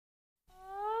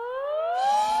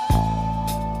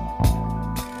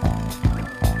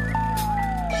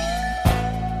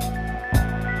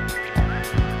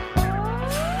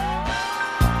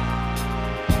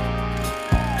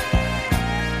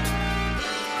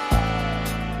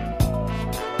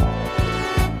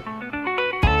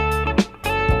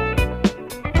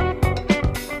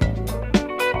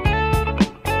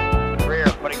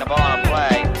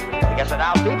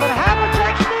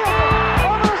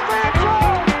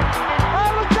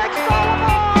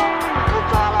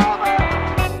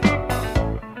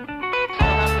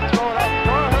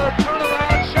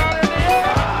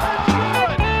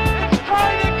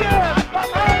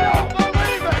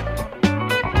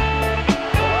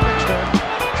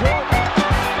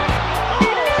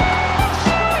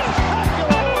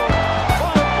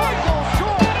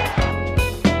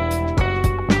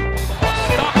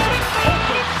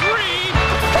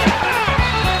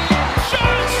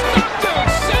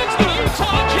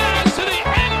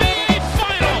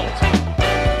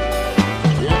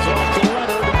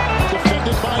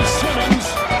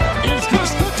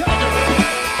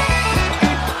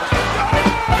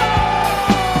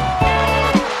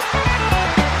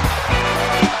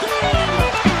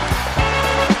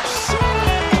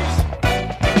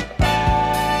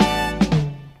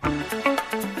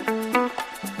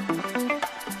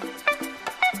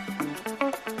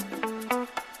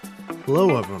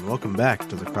back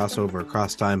to the Crossover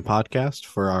Cross Time podcast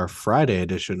for our Friday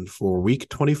edition for week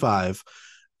 25,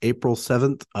 April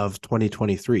 7th of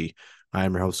 2023. I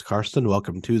am your host, Karston.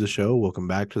 Welcome to the show. Welcome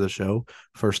back to the show.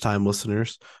 First-time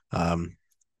listeners,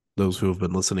 those who have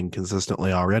been listening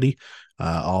consistently already,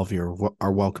 all of you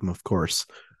are welcome, of course.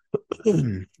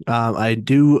 I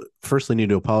do firstly need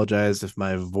to apologize if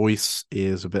my voice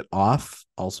is a bit off.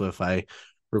 Also, if I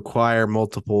require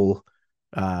multiple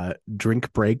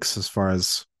drink breaks as far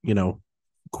as,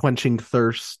 quenching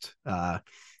thirst,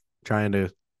 trying to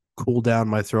cool down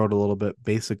my throat a little bit.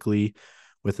 Basically,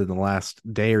 within the last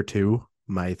day or two,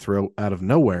 my throat out of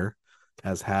nowhere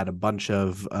has had a bunch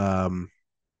of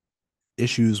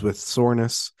issues with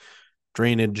soreness,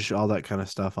 drainage, all that kind of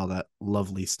stuff, all that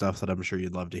lovely stuff that I'm sure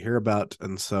you'd love to hear about.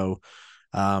 And so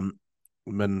I've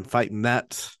been fighting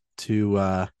that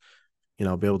to be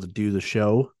able to do the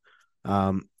show.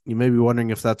 You may be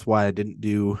wondering if that's why we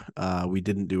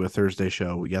didn't do a Thursday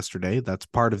show yesterday. That's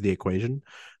part of the equation.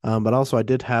 But also I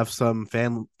did have some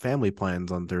family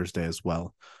plans on Thursday as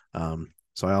well.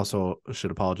 So I also should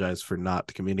apologize for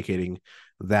not communicating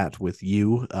that with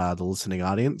you, the listening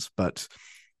audience, but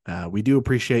we do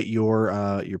appreciate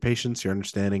your patience, your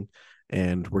understanding,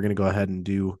 and we're going to go ahead and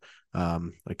do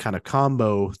a kind of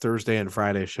combo Thursday and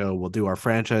Friday show. We'll do our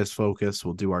franchise focus,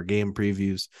 we'll do our game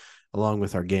previews, along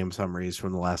with our game summaries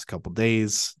from the last couple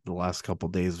days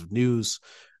of news.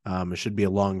 It should be a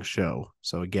long show.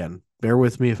 So again, bear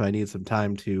with me if I need some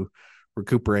time to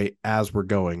recuperate as we're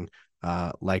going,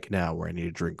 like now, where I need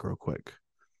a drink real quick.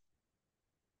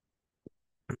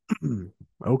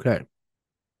 Okay.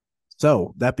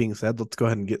 So that being said, let's go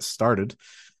ahead and get started.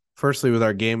 Firstly, with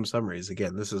our game summaries.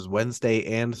 Again, this is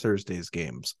Wednesday and Thursday's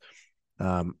games.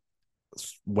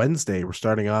 Wednesday, we're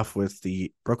starting off with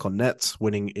the Brooklyn Nets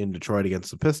winning in Detroit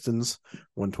against the Pistons,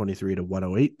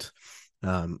 123-108,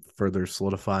 further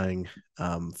solidifying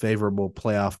favorable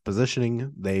playoff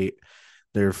positioning.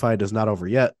 Their fight is not over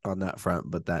yet on that front,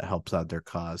 but that helps out their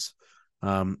cause.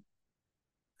 After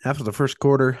the first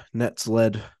quarter, Nets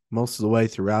led most of the way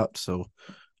throughout, so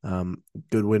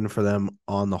good win for them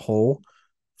on the whole.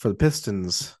 For the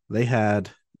Pistons,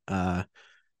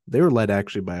 they were led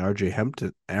actually by RJ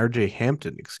Hampton, RJ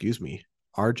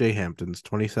Hampton's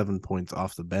 27 points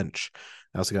off the bench.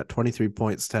 They also got 23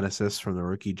 points, 10 assists from the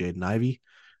rookie Jaden Ivey,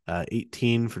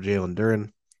 18 for Jalen Duren,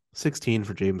 16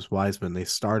 for James Wiseman. They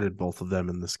started both of them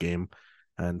in this game,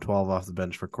 and 12 off the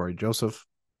bench for Corey Joseph.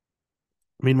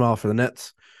 Meanwhile, for the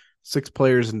Nets, 6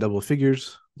 players in double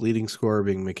figures, leading scorer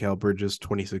being Mikal Bridges,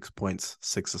 26 points,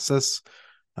 6 assists.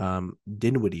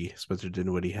 Spencer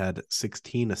Dinwiddie had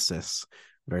 16 assists,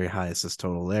 very high assist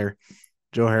total there.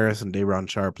 Joe Harris and Day'Ron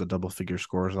Sharpe, the double figure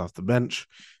scorers off the bench,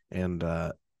 and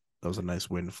that was a nice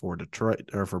win for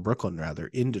Brooklyn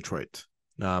in Detroit.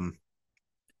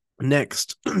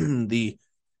 Next, the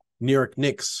New York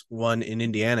Knicks won in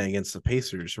Indiana against the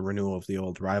Pacers, a renewal of the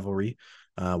old rivalry,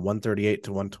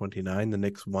 138-129. The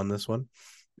Knicks won this one,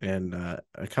 and a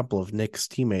couple of Knicks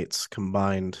teammates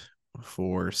combined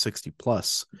for 60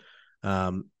 plus.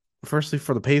 Firstly,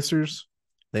 for the Pacers,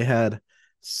 they had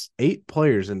 8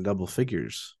 players in double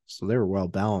figures, so they were well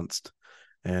balanced,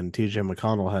 and TJ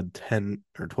McConnell had 10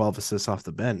 or 12 assists off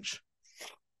the bench.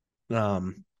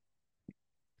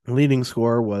 Leading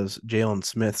scorer was Jalen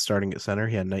Smith starting at center.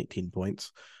 He had 19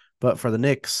 points. But for the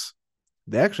Knicks,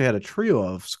 they actually had a trio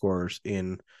of scorers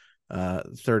in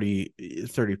 30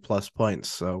 plus points.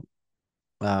 So,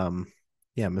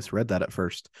 misread that at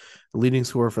first. The leading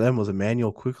scorer for them was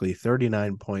Emmanuel Quickley,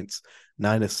 39 points,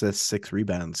 9 assists, 6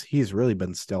 rebounds. He's really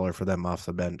been stellar for them off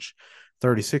the bench.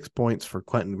 36 points for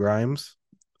Quentin Grimes,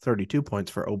 32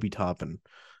 points for Obi Toppin.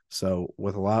 So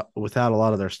without a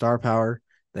lot of their star power,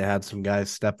 they had some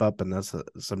guys step up, and that's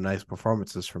some nice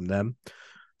performances from them.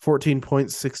 14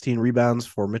 points, 16 rebounds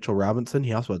for Mitchell Robinson.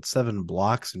 He also had 7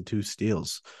 blocks and 2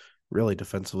 steals. Really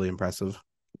defensively impressive.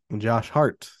 And Josh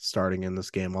Hart, starting in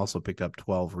this game, also picked up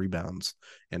 12 rebounds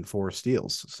and 4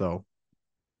 steals. So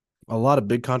a lot of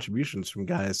big contributions from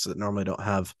guys that normally don't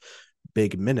have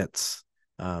big minutes.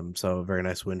 So a very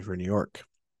nice win for New York.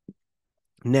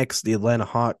 Next, the Atlanta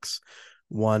Hawks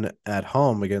won at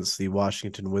home against the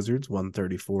Washington Wizards,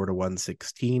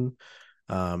 134-116.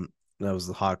 That was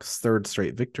the Hawks' 3rd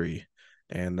straight victory,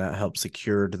 and that helped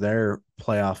secure their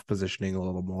playoff positioning a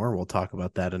little more. We'll talk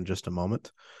about that in just a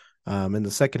moment. In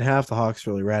the second half, the Hawks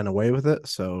really ran away with it,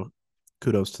 so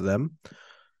kudos to them.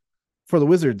 For the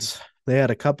Wizards, they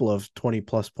had a couple of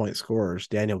 20-plus point scorers.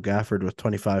 Daniel Gafford with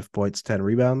 25 points, 10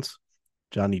 rebounds.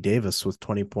 Johnny Davis with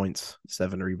 20 points,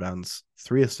 7 rebounds,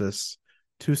 3 assists,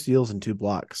 2 steals, and 2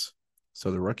 blocks.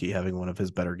 So the rookie having one of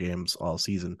his better games all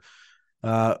season.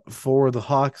 For the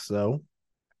Hawks, though,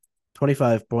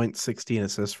 25 points, 16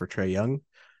 assists for Trae Young,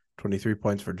 23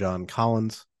 points for John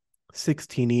Collins,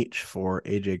 16 each for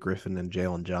AJ Griffin and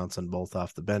Jalen Johnson, both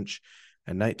off the bench,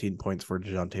 and 19 points for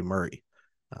DeJounte Murray.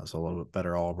 So a little bit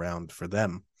better all around for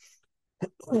them.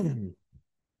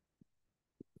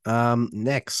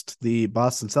 Next, the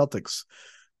Boston Celtics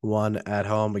won at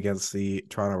home against the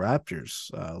Toronto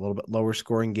Raptors. A little bit lower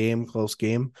scoring game, close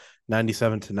game,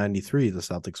 97-93. The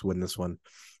Celtics win this one.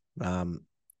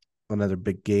 Another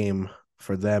big game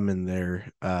for them in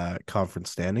their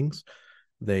conference standings.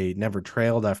 They never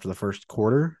trailed after the first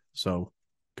quarter, so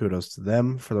kudos to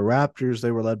them. For the Raptors, they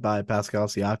were led by Pascal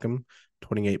Siakam,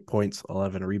 28 points,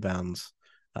 11 rebounds,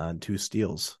 and 2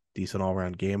 steals. Decent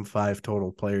all-around game, 5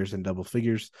 total players in double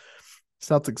figures.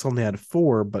 Celtics only had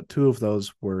 4, but 2 of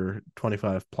those were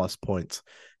 25-plus points.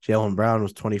 Jaylen Brown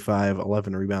was 25,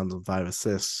 11 rebounds, and 5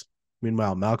 assists.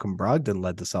 Meanwhile, Malcolm Brogdon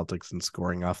led the Celtics in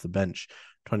scoring off the bench,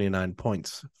 29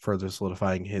 points, further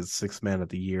solidifying his sixth man of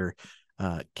the year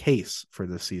case for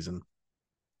this season.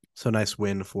 So nice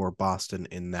win for Boston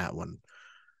in that one.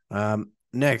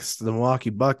 Next, the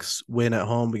Milwaukee Bucks win at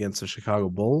home against the Chicago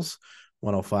Bulls,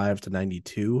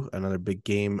 105-92. Another big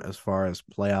game as far as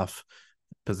playoff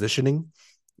positioning.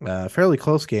 Fairly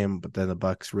close game, but then the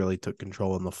Bucks really took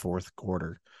control in the fourth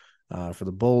quarter. For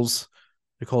the Bulls,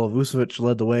 Nikola Vucevic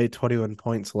led the way, 21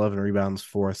 points, 11 rebounds,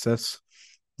 4 assists.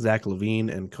 Zach LaVine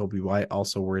and Kobe White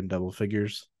also were in double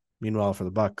figures. Meanwhile, for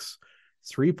the Bucks,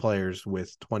 3 players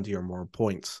with 20 or more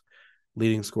points.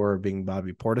 Leading scorer being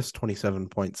Bobby Portis, 27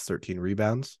 points, 13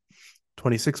 rebounds.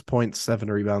 26 points,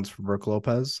 7 rebounds for Brook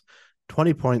Lopez.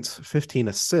 20 points, 15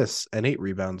 assists, and 8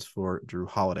 rebounds for Drew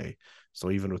Holiday. So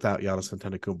even without Giannis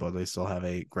Antetokounmpo, they still have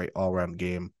a great all-around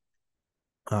game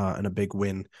and a big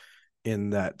win in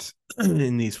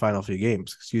these final few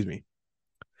games. Excuse me.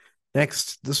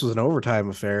 Next, this was an overtime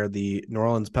affair. The New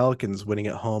Orleans Pelicans winning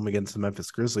at home against the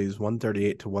Memphis Grizzlies,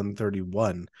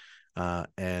 138-131.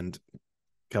 And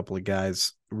a couple of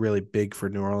guys really big for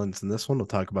New Orleans in this one. We'll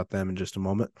talk about them in just a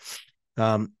moment.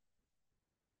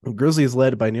 Grizzlies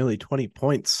led by nearly 20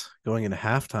 points going into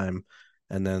halftime,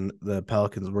 and then the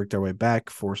Pelicans worked their way back,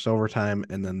 forced overtime,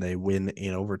 and then they win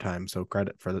in overtime. So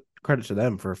credit to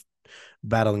them for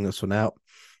battling this one out.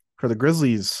 For the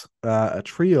Grizzlies, a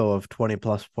trio of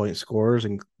 20-plus point scorers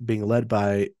and being led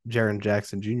by Jaren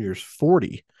Jackson Jr.'s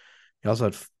 40. He also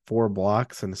had 4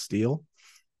 blocks and a steal,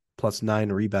 plus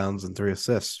 9 rebounds and 3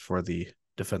 assists for the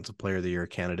Defensive Player of the Year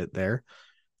candidate there.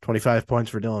 25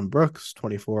 points for Dillon Brooks,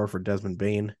 24 for Desmond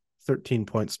Bane, 13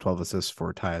 points, 12 assists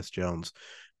for Tyus Jones.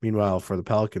 Meanwhile, for the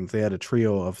Pelicans, they had a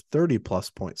trio of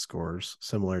 30-plus point scorers,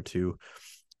 similar to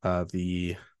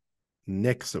the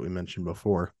Knicks that we mentioned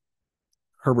before.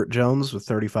 Herbert Jones with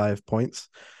 35 points,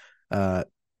 CJ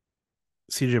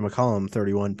McCollum,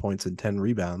 31 points and 10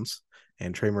 rebounds,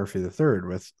 and Trey Murphy III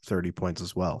with 30 points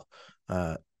as well.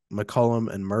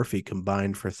 McCollum and Murphy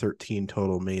combined for 13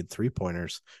 total made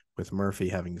 3-pointers, with Murphy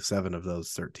having 7 of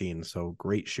those 13. So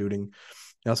great shooting.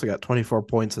 He also got 24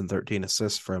 points and 13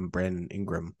 assists from Brandon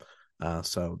Ingram.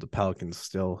 So the Pelicans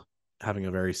still having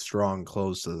a very strong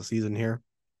close to the season here.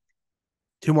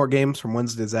 2 more games from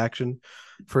Wednesday's action.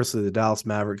 Firstly, the Dallas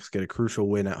Mavericks get a crucial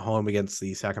win at home against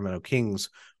the Sacramento Kings,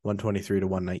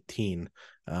 123-119,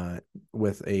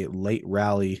 with a late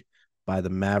rally by the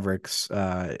Mavericks,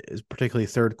 particularly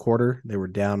third quarter. They were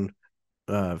down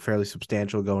fairly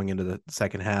substantial going into the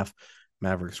second half.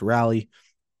 Mavericks rally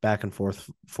back and forth,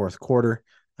 fourth quarter,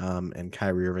 and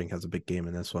Kyrie Irving has a big game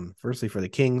in this one. Firstly, for the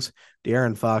Kings,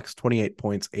 De'Aaron Fox, 28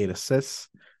 points, 8 assists.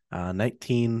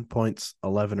 19 points,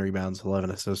 11 rebounds, 11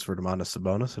 assists for Domantas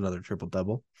Sabonis, another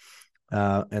triple-double.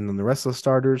 And then the rest of the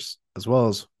starters, as well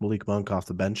as Malik Monk off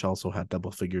the bench, also had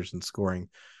double figures in scoring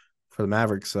for the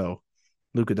Mavericks. So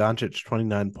Luka Doncic,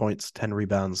 29 points, 10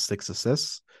 rebounds, 6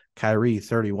 assists. Kyrie,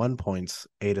 31 points,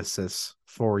 8 assists,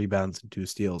 4 rebounds, and 2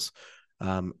 steals.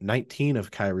 19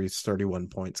 of Kyrie's 31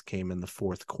 points came in the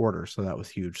fourth quarter, so that was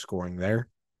huge scoring there.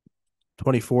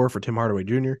 24 for Tim Hardaway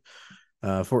Jr.,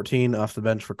 14 off the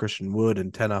bench for Christian Wood,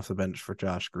 and 10 off the bench for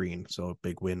Josh Green. So a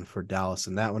big win for Dallas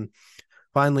in that one.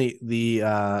 Finally, the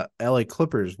LA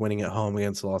Clippers winning at home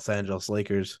against the Los Angeles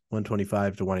Lakers,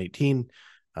 125-118.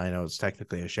 I know it's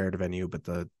technically a shared venue, but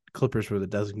the Clippers were the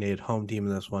designated home team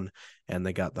in this one, and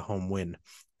they got the home win.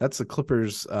 That's the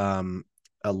Clippers'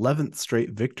 11th straight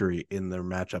victory in their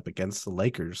matchup against the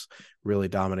Lakers, really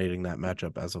dominating that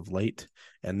matchup as of late.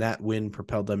 And that win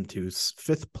propelled them to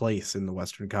 5th place in the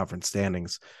Western Conference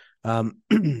standings.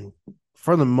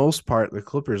 For the most part, the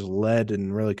Clippers led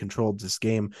and really controlled this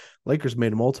game. Lakers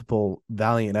made multiple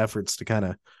valiant efforts to kind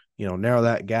of, narrow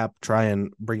that gap, try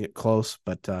and bring it close,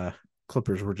 but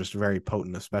Clippers were just very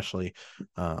potent, especially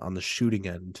on the shooting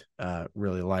end,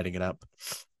 really lighting it up.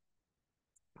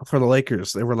 For the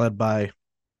Lakers, they were led by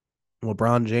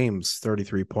LeBron James,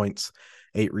 33 points,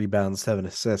 8 rebounds, 7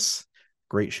 assists,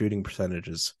 great shooting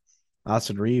percentages.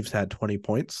 Austin Reeves had 20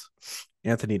 points.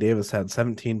 Anthony Davis had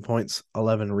 17 points,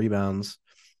 11 rebounds,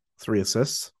 3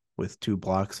 assists, with 2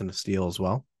 blocks and a steal as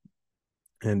well.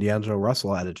 And D'Angelo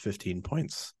Russell added 15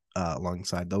 points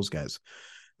alongside those guys.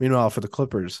 Meanwhile, for the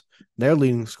Clippers, their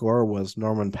leading scorer was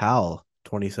Norman Powell,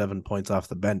 27 points off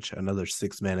the bench, another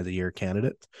 6th Man of the Year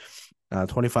candidate.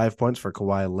 25 points for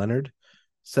Kawhi Leonard,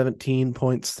 17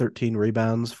 points, 13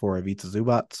 rebounds for Ivica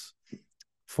Zubac,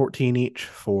 14 each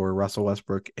for Russell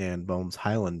Westbrook and Bones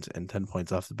Highland, and 10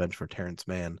 points off the bench for Terrence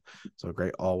Mann. So a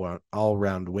great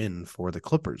all-round win for the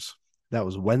Clippers. That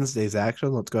was Wednesday's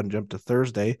action. Let's go ahead and jump to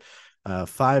Thursday.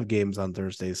 5 games on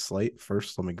Thursday's slate.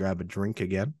 First, let me grab a drink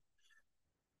again.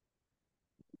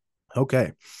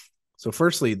 Okay. So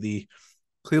firstly, the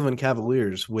Cleveland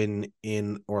Cavaliers win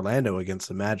in Orlando against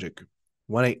the Magic,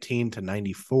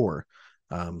 118-94.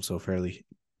 So fairly,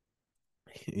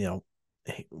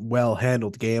 well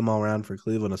handled game all around for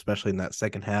Cleveland, especially in that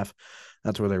second half.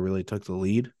 That's where they really took the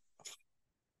lead.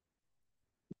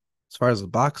 As far as the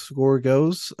box score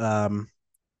goes,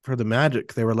 for the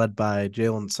Magic, they were led by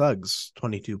Jalen Suggs,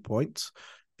 22 points,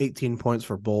 18 points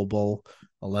for Bol,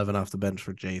 11 off the bench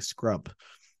for Jay Scrubb.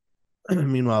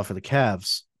 Meanwhile, for the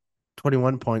Cavs,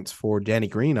 21 points for Danny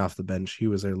Green off the bench. He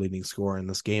was their leading scorer in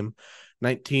this game.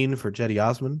 19 for Cedi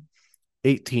Osman,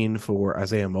 18 for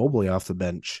Isaiah Mobley off the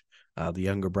bench, the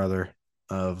younger brother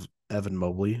of Evan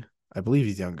Mobley. I believe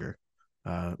he's younger.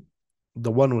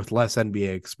 The one with less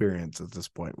NBA experience at this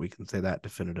point. We can say that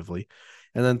definitively.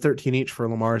 And then 13 each for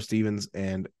Lamar Stevens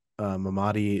and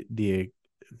Mamadi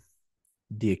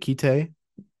Diakite.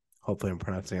 Hopefully I'm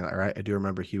pronouncing that right. I do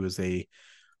remember he was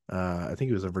I think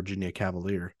he was a Virginia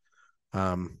Cavalier.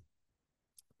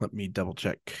 Let me double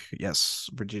check. Yes,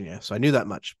 Virginia. So I knew that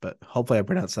much, but hopefully I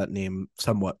pronounced that name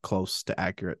somewhat close to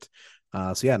accurate.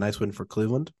 So yeah, nice win for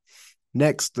Cleveland.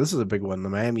 Next, this is a big one. The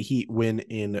Miami Heat win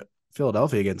in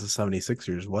Philadelphia against the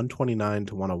 76ers,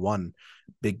 129-101.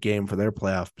 Big game for their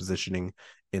playoff positioning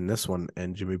in this one.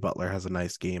 And Jimmy Butler has a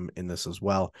nice game in this as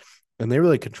well. And they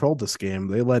really controlled this game.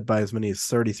 They led by as many as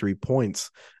 33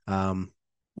 points.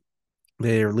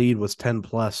 Their lead was 10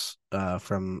 plus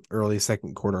from early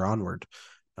second quarter onward.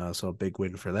 So a big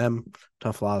win for them.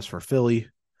 Tough loss for Philly.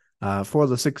 For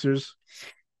the Sixers,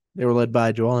 they were led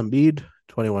by Joel Embiid,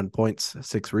 21 points,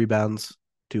 6 rebounds,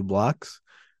 2 blocks.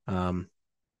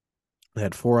 They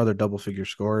had 4 other double-figure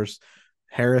scorers.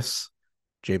 Harris,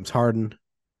 James Harden,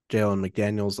 Jalen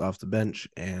McDaniels off the bench,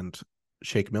 and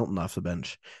Shake Milton off the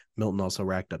bench. Milton also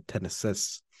racked up 10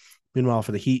 assists. Meanwhile,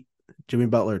 for the Heat, Jimmy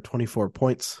Butler, 24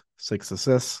 points, 6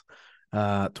 assists,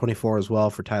 24 as well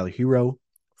for Tyler Hero,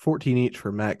 14 each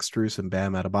for Max Strus and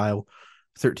Bam Adebayo,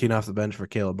 13 off the bench for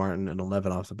Caleb Martin, and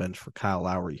 11 off the bench for Kyle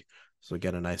Lowry. So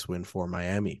again, a nice win for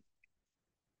Miami.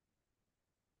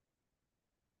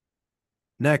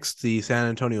 Next, the San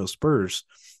Antonio Spurs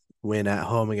win at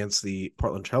home against the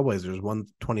Portland Trailblazers,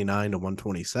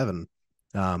 129-127.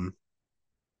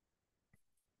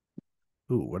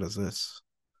 What is this?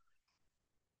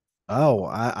 Oh,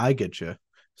 I get you.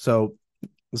 So,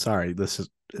 sorry,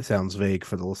 it sounds vague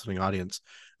for the listening audience.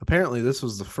 Apparently, this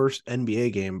was the first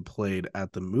NBA game played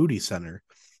at the Moody Center.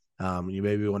 You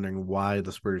may be wondering why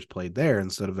the Spurs played there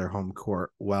instead of their home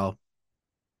court. Well,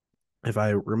 if I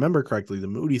remember correctly, the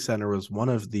Moody Center was one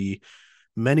of the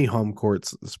many home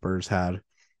courts the Spurs had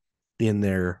in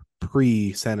their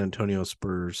pre-San Antonio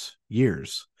Spurs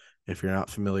years. If you're not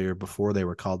familiar, before they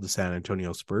were called the San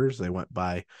Antonio Spurs, they went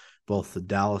by both the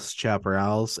Dallas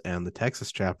Chaparrals and the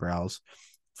Texas Chaparrals.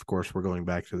 Of course, we're going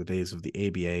back to the days of the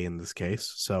ABA in this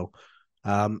case. So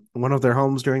one of their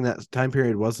homes during that time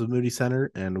period was the Moody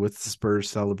Center, and with the Spurs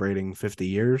celebrating 50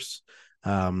 years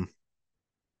of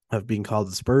being called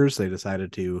the Spurs, they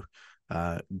decided to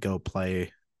go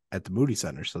play at the Moody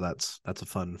Center. So that's a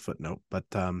fun footnote. But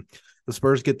the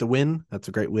Spurs get the win. That's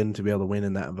a great win to be able to win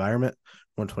in that environment.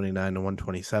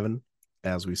 129-127,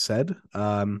 as we said.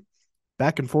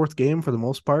 Back and forth game for the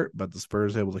most part, but the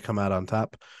Spurs able to come out on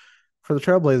top. For the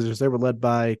Trailblazers, they were led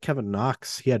by Kevin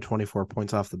Knox. He had 24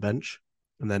 points off the bench,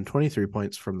 and then 23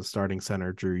 points from the starting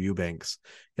center, Drew Eubanks.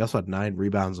 He also had 9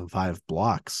 rebounds and 5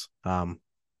 blocks. 5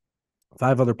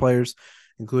 other players,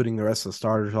 including the rest of the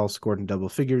starters, all scored in double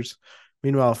figures.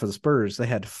 Meanwhile, for the Spurs, they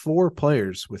had 4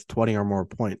 players with 20 or more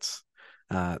points.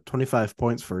 25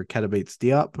 points for Keita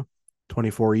Bates-Diop,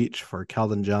 24 each for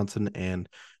Keldon Johnson and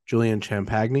Julian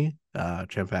Champagny.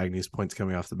 Champagny's points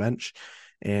coming off the bench.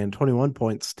 And 21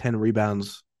 points, 10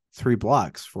 rebounds 3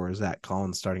 blocks for Zach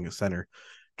Collins starting at center.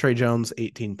 Trey Jones,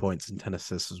 18 points and 10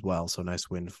 assists as well. So nice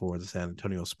win for the San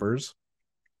Antonio Spurs.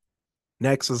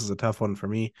 Next, this is a tough one for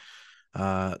me.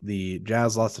 The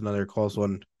Jazz lost another close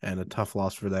one and a tough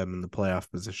loss for them in the playoff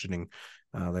positioning.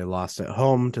 They lost at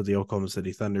home to the Oklahoma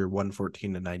City Thunder,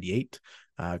 114-98.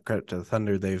 Credit to the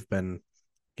Thunder. They've been,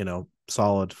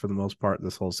 solid for the most part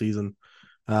this whole season.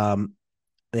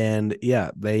 And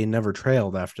yeah, they never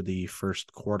trailed after the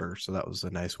first quarter. So that was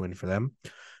a nice win for them.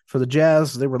 For the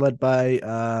Jazz, they were led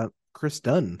by Chris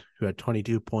Dunn, who had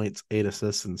 22 points, 8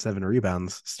 assists, and 7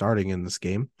 rebounds starting in this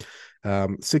game.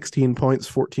 16 points,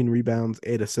 14 rebounds,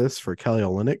 8 assists for Kelly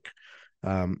Olynyk.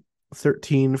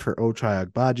 13 for Ochai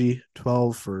Agbaji,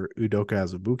 12 for Udoka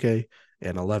Azubuike,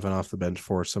 and 11 off the bench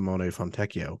for Simone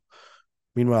Fontecchio.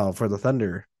 Meanwhile, for the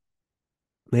Thunder,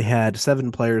 they had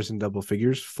 7 players in double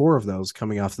figures, 4 of those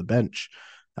coming off the bench.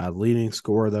 Leading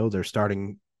scorer, though, their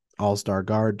starting all-star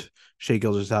guard, Shai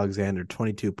Gilgeous-Alexander,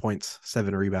 22 points,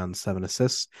 7 rebounds, 7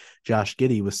 assists. Josh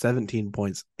Giddey with 17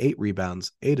 points, 8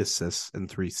 rebounds, 8 assists, and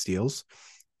 3 steals.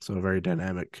 So a very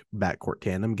dynamic backcourt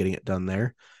tandem getting it done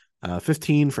there.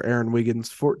 15 for Aaron Wiggins,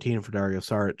 14 for Dario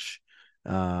Saric.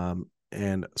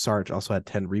 And Saric also had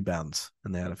 10 rebounds,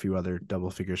 and they had a few other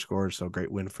double-figure scores, so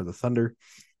great win for the Thunder.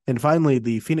 And finally,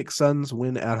 the Phoenix Suns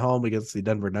win at home against the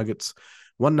Denver Nuggets,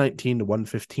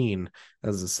 119-115,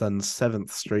 as the Suns' 7th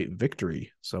straight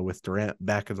victory. So with Durant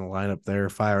back in the lineup there,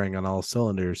 firing on all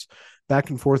cylinders. Back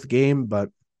and forth game, but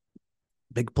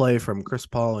big play from Chris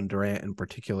Paul and Durant in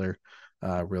particular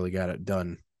really got it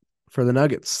done. For the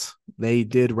Nuggets, they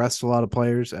did rest a lot of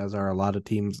players, as are a lot of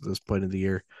teams at this point of the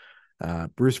year.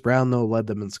 Bruce Brown, though, led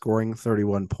them in scoring,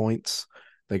 31 points.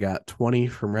 They got 20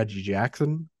 from Reggie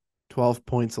Jackson, 12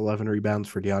 points, 11 rebounds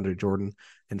for DeAndre Jordan,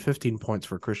 and 15 points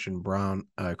for Christian Brown.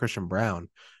 They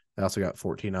also got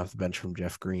 14 off the bench from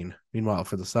Jeff Green. Meanwhile,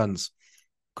 for the Suns,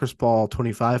 Chris Paul,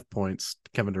 25 points,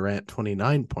 Kevin Durant,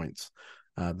 29 points.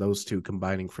 Those two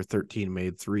combining for 13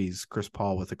 made threes. Chris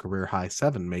Paul with a career-high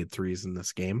 7 made threes in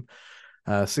this game.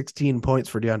 16 points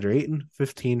for DeAndre Ayton,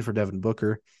 15 for Devin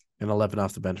Booker, and 11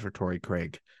 off the bench for Torrey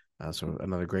Craig. So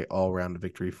another great all-around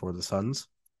victory for the Suns.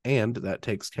 And that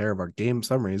takes care of our game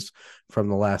summaries from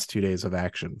the last 2 days of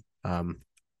action.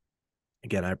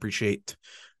 Again, I appreciate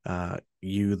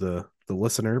you, the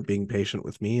listener, being patient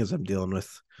with me as I'm dealing with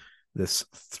this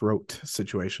throat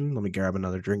situation. Let me grab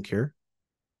another drink here.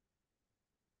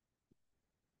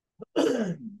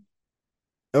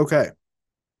 Okay.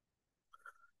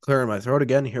 Clearing my throat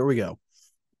again. Here we go.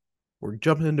 We're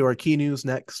jumping into our key news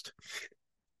next.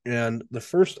 And the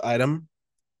first item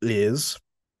is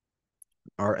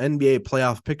our NBA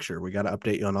playoff picture. We got to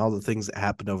update you on all the things that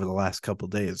happened over the last couple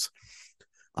of days.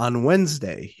 On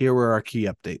Wednesday, here were our key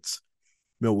updates.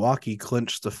 Milwaukee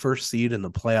clinched the first seed in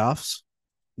the playoffs.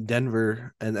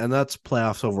 Denver, and that's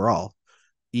playoffs overall,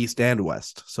 East and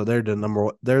West. So they are the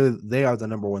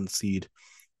number 1 seed,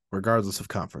 regardless of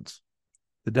conference.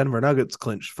 The Denver Nuggets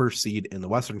clinched first seed in the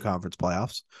Western Conference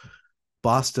playoffs.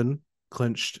 Boston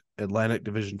clinched Atlantic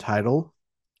Division title,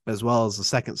 as well as the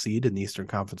 2nd seed in the Eastern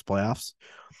Conference playoffs.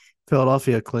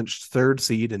 Philadelphia clinched 3rd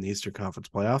seed in the Eastern Conference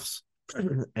playoffs,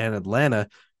 and Atlanta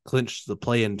clinched the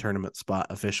play-in tournament spot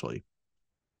officially.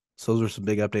 So those are some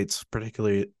big updates,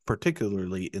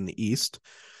 particularly in the East.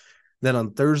 Then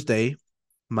on Thursday,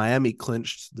 Miami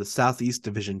clinched the Southeast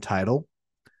Division title,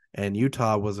 and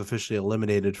Utah was officially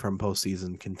eliminated from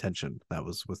postseason contention. That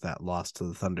was with that loss to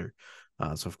the Thunder.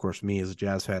 So of course, me as a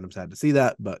Jazz fan, I'm sad to see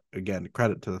that. But again,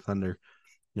 credit to the Thunder.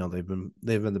 They've been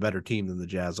the better team than the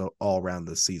Jazz all around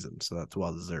this season, so that's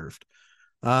well deserved.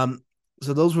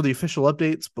 So those were the official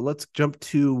updates, but let's jump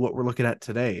to what we're looking at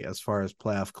today as far as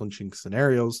playoff clinching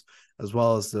scenarios, as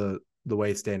well as the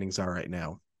way standings are right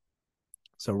now.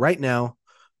 So right now,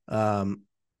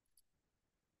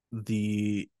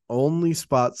 the only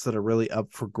spots that are really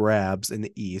up for grabs in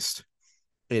the East,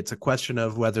 it's a question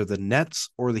of whether the Nets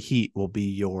or the Heat will be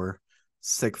your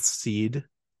 6th seed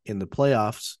in the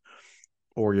playoffs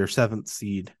or your 7th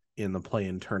seed in the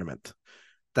play-in tournament.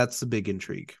 That's the big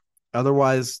intrigue.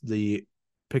 Otherwise, the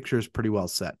picture is pretty well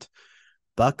set.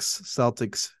 Bucks,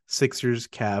 Celtics, Sixers,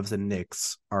 Cavs, and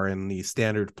Knicks are in the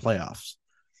standard playoffs.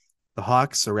 The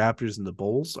Hawks, the Raptors, and the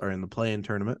Bulls are in the play-in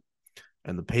tournament.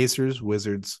 And the Pacers,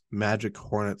 Wizards, Magic,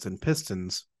 Hornets, and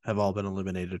Pistons have all been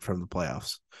eliminated from the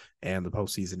playoffs and the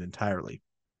postseason entirely.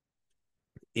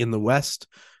 In the West,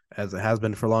 as it has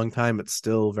been for a long time, it's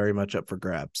still very much up for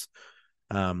grabs.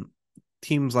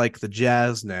 Teams like the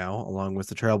Jazz now, along with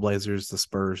the Trailblazers, the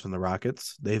Spurs, and the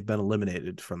Rockets, they've been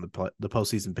eliminated from the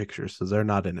postseason picture, so they're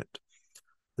not in it.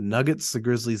 The Nuggets, the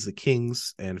Grizzlies, the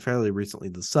Kings, and fairly recently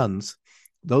the Suns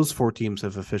those 4 teams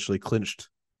have officially clinched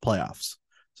playoffs.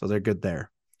 So they're good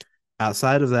there.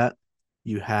 Outside of that,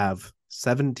 you have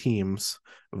 7 teams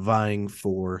vying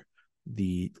for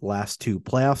the last 2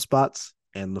 playoff spots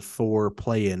and the 4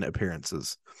 play-in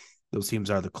appearances. Those teams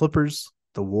are the Clippers,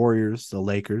 the Warriors, the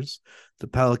Lakers, the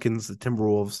Pelicans, the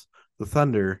Timberwolves, the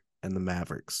Thunder, and the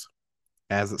Mavericks.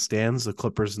 As it stands, the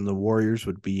Clippers and the Warriors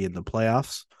would be in the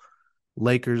playoffs.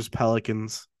 Lakers,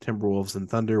 Pelicans, Timberwolves, and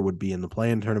Thunder would be in the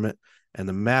play-in tournament, and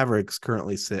the Mavericks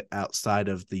currently sit outside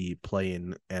of the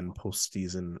play-in and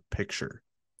postseason picture.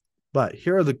 But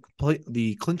here are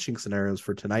the clinching scenarios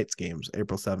for tonight's games,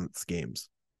 April 7th games.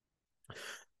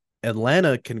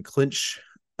 Atlanta can clinch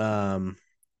the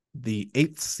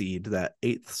 8th seed, that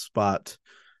 8th spot,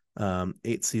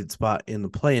 8th seed spot in the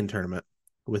play-in tournament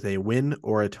with a win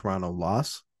or a Toronto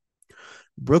loss.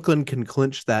 Brooklyn can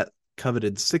clinch that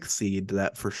coveted 6th seed,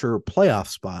 that for sure playoff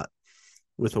spot,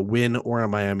 with a win or a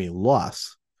Miami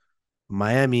loss.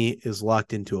 Miami is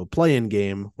locked into a play-in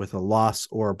game with a loss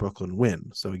or a Brooklyn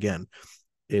win. So again,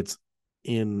 it's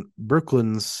in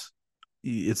Brooklyn's,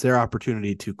 it's their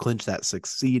opportunity to clinch that 6th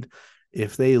seed.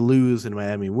 If they lose and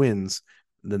Miami wins,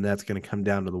 then that's going to come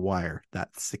down to the wire,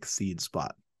 that 6th seed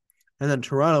spot. And then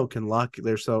Toronto can lock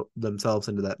themselves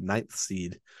into that 9th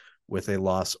seed with a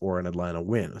loss or an Atlanta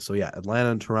win. So yeah,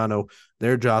 Atlanta and Toronto,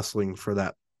 they're jostling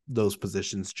for those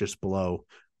positions just below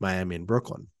Miami and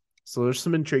Brooklyn. So there's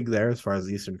some intrigue there as far as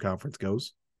the Eastern Conference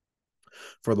goes.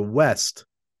 For the West,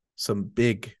 some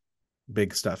big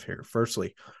stuff here.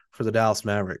 Firstly, for the Dallas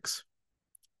Mavericks,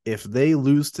 if they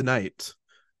lose tonight,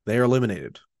 they are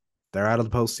eliminated. They're out of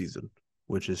the postseason,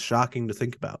 which is shocking to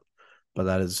think about, but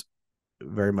that is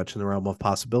very much in the realm of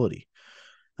possibility.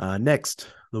 Next,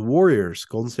 the Warriors,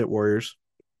 Golden State Warriors,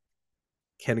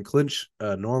 can clinch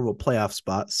a normal playoff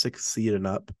spot, 6th seed and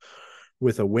up,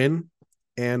 with a win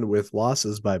and with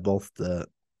losses by both the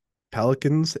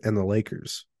Pelicans and the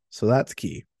Lakers. So that's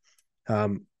key.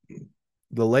 The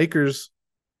Lakers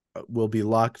will be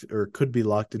locked or could be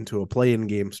locked into a play-in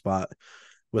game spot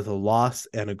with a loss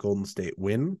and a Golden State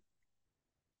win.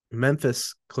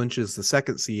 Memphis clinches the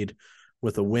 2nd seed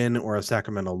with a win or a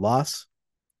Sacramento loss.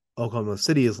 Oklahoma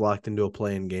City is locked into a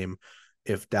play-in game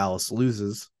if Dallas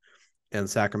loses, and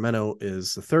Sacramento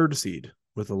is the 3rd seed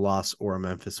with a loss or a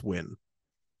Memphis win.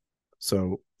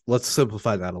 So let's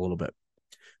simplify that a little bit.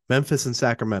 Memphis and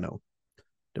Sacramento,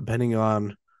 depending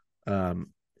on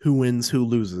who wins, who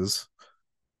loses,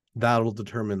 that'll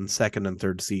determine 2nd and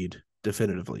 3rd seed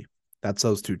definitively. That's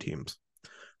those 2 teams.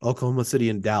 Oklahoma City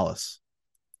and Dallas.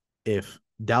 If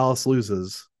Dallas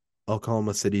loses,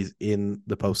 Oklahoma City's in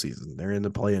the postseason. They're in the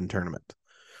play-in tournament.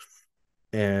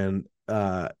 And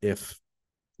if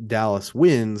Dallas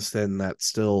wins, then that's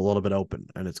still a little bit open,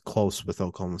 and it's close with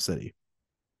Oklahoma City.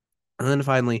 And then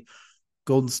finally,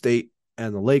 Golden State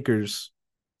and the Lakers,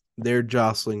 they're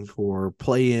jostling for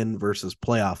play-in versus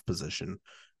playoff position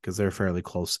because they're fairly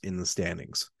close in the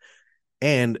standings.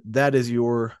 And that is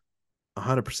your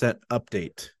 100%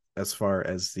 update as far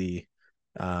as the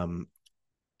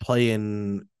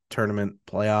play-in tournament,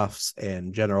 playoffs,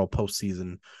 and general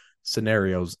postseason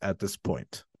scenarios at this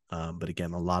point. But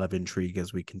again, a lot of intrigue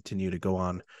as we continue to go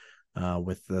on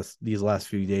with these last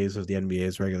few days of the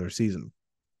NBA's regular season.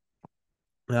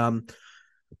 A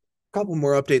couple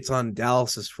more updates on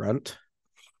Dallas's front.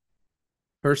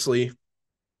 Firstly,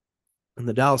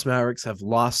 the Dallas Mavericks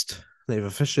they've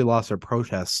officially lost their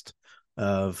protest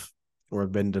or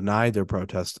have been denied their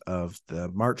protest of the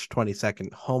March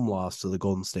 22nd home loss to the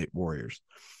Golden State Warriors.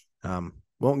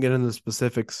 Won't get into the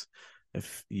specifics.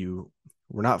 If you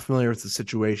were not familiar with the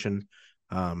situation,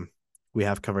 we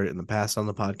have covered it in the past on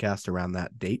the podcast around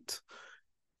that date,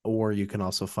 or you can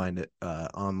also find it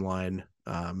online.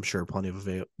 I'm sure plenty of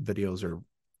videos are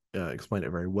explain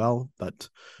it very well, but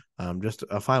just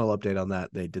a final update on that.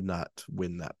 They did not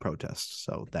win that protest,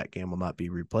 so that game will not be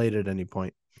replayed at any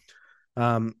point.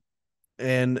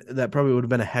 And that probably would have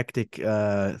been a hectic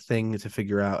thing to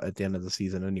figure out at the end of the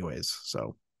season anyways.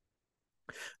 So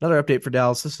another update for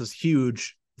Dallas. This is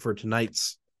huge for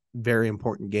tonight's very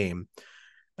important game.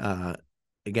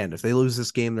 Again, if they lose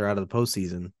this game, they're out of the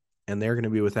postseason, and they're going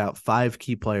to be without 5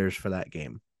 key players for that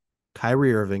game.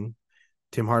 Kyrie Irving,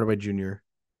 Tim Hardaway Jr.,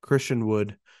 Christian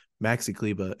Wood, Maxi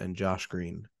Kleber, and Josh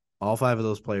Green. All 5 of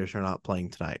those players are not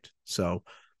playing tonight. So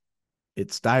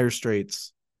it's dire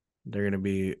straits. They're going to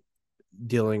be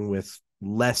dealing with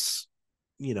less,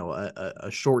 a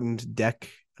shortened deck,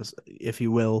 if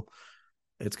you will.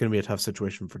 It's going to be a tough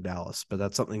situation for Dallas, but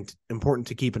that's something important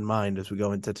to keep in mind as we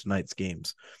go into tonight's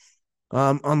games.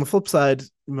 On the flip side,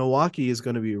 Milwaukee is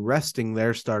going to be resting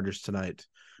their starters tonight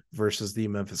versus the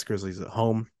Memphis Grizzlies at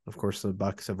home. Of course, the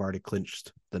Bucks have already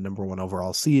clinched the number 1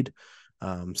 overall seed,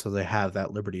 so they have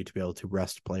that liberty to be able to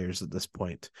rest players at this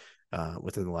point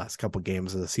within the last couple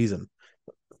games of the season.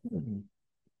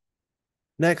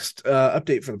 Next,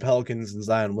 update for the Pelicans and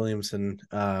Zion Williamson.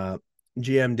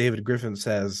 GM David Griffin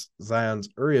says Zion's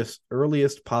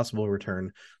earliest possible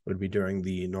return would be during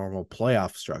the normal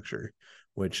playoff structure,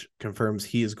 which confirms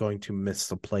he is going to miss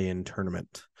the play-in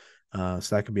tournament. So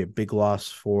that could be a big loss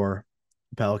for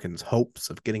Pelicans' hopes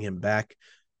of getting him back.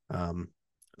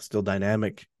 Still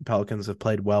dynamic. Pelicans have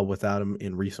played well without him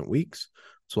in recent weeks,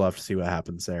 so we'll have to see what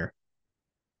happens there.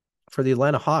 For the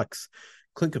Atlanta Hawks,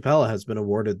 Clint Capella has been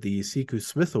awarded the Sekou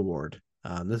Smith Award.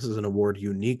 This is an award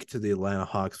unique to the Atlanta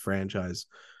Hawks franchise,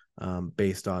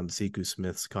 based on Sekou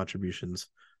Smith's contributions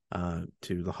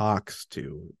to the Hawks,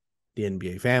 to the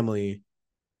NBA family,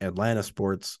 Atlanta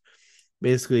sports.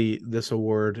 Basically, this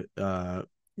award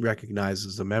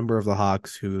recognizes a member of the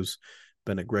Hawks who's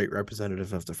been a great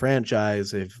representative of the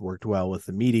franchise. They've worked well with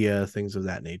the media, things of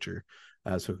that nature.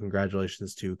 So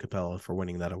congratulations to Capella for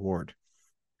winning that award.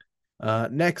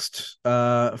 Next,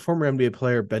 former NBA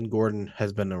player Ben Gordon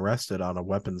has been arrested on a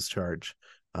weapons charge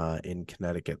in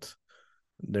Connecticut.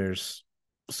 There's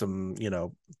some,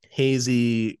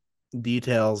 hazy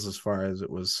details as far as it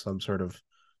was some sort of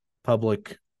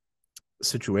public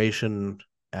situation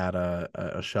at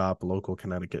a shop, a local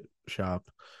Connecticut shop.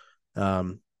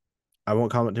 I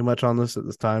won't comment too much on this at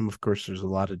this time. Of course, there's a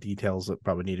lot of details that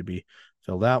probably need to be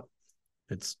filled out.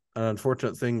 It's an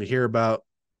unfortunate thing to hear about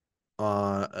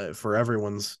for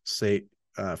everyone's sake,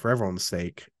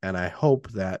 and I hope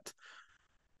that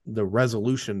the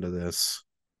resolution to this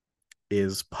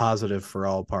is positive for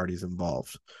all parties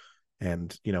involved.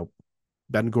 And,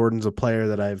 Ben Gordon's a player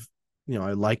that I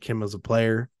like him as a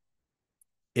player.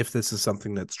 If this is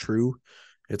something that's true,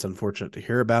 it's unfortunate to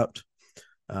hear about.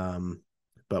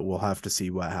 But we'll have to see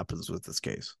what happens with this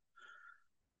case.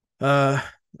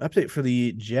 Update for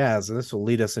the Jazz, and this will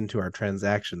lead us into our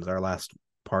transactions, our last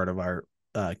part of our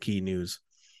key news.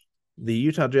 The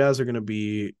Utah Jazz are going to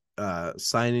be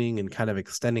signing and kind of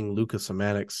extending Luka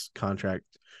Samanic's contract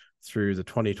through the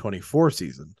 2024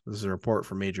 season. This is a report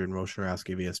from Adrian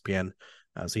Wojnarowski of ESPN.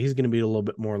 So he's going to be a little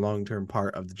bit more long-term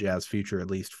part of the Jazz future, at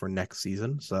least for next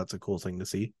season. So that's a cool thing to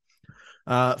see.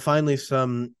 Finally,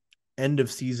 some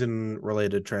end-of-season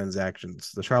related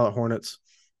transactions. The Charlotte Hornets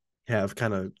have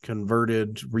kind of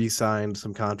converted, re-signed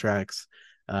some contracts.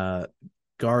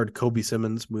 Guard Kobe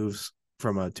Simmons moves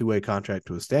from a two-way contract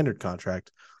to a standard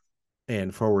contract,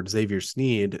 and forward Xavier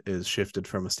Sneed is shifted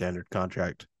from a standard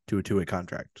contract to a two-way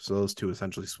contract. So those two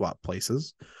essentially swap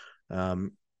places.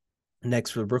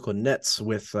 Next, for the Brooklyn Nets,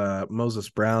 with Moses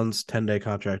Brown's 10-day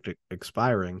contract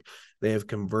expiring, they have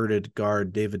converted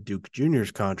guard David Duke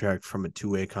Jr.'s contract from a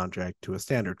two-way contract to a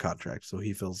standard contract, so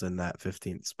he fills in that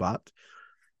 15th spot.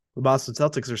 The Boston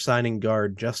Celtics are signing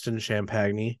guard Justin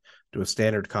Champagny to a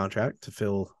standard contract to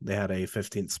fill. They had a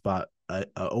 15th spot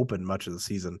open much of the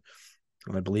season,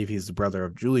 and I believe he's the brother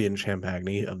of Julian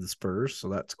Champagny of the Spurs, so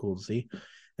that's cool to see.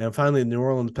 And finally, the New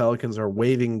Orleans Pelicans are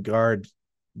waiving guard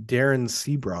Darren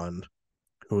Sebron,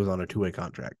 who was on a two-way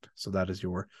contract. So that is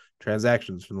your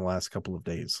transactions from the last couple of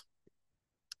days.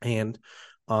 And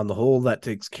on the whole, that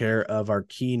takes care of our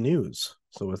key news.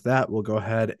 So with that, we'll go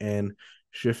ahead and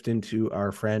shift into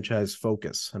our franchise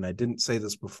focus. And I didn't say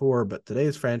this before, but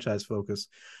today's franchise focus,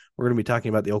 we're going to be talking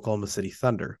about the Oklahoma City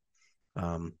Thunder.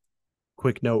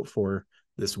 Quick note for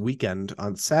this weekend.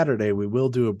 On Saturday, we will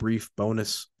do a brief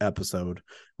bonus episode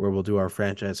where we'll do our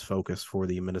franchise focus for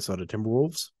the Minnesota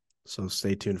Timberwolves. So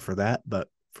stay tuned for that. But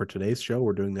for today's show,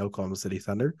 we're doing the Oklahoma City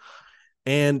Thunder.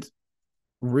 And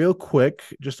real quick,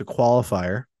 just a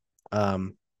qualifier.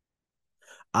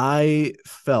 I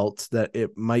felt that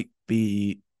it might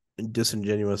be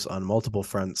disingenuous on multiple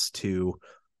fronts to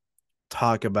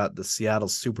talk about the Seattle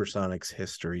Supersonics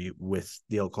history with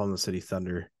the Oklahoma City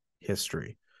Thunder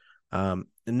history.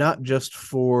 Not just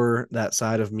for that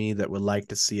side of me that would like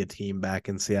to see a team back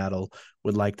in Seattle,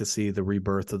 would like to see the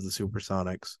rebirth of the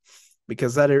Supersonics,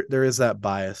 because there is that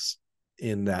bias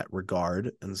in that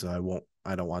regard, and so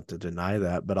I don't want to deny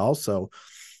that, but also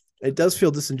it does feel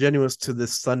disingenuous to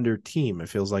this Thunder team. It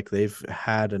feels like they've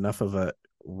had enough of a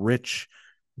rich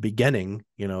beginning,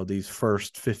 these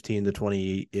first 15 to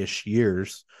 20-ish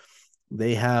years.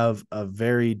 They have a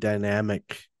very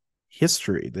dynamic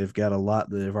history. They've got a lot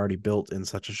that they've already built in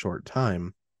such a short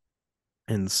time.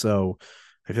 And so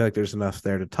I feel like there's enough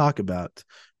there to talk about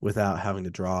without having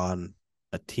to draw on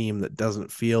a team that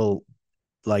doesn't feel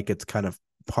like it's kind of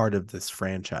part of this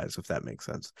franchise, if that makes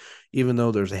sense. Even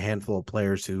though there's a handful of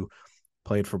players who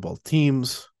played for both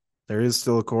teams, there is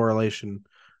still a correlation.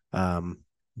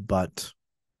 But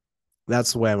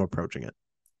that's the way I'm approaching it.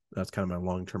 That's kind of my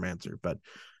long-term answer. But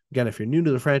again, if you're new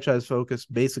to the franchise focus,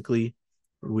 basically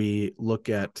we look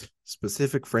at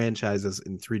specific franchises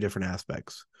in three different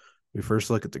aspects. We first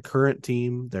look at the current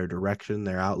team, their direction,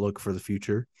 their outlook for the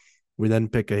future. We then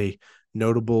pick a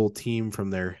notable team from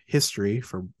their history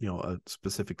for a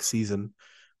specific season.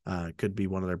 It could be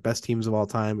one of their best teams of all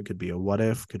time. It could be a what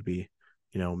if, could be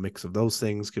a mix of those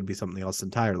things, could be something else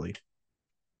entirely.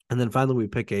 And then finally we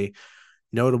pick a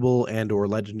notable and or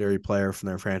legendary player from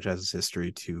their franchise's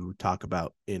history to talk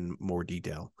about in more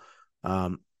detail.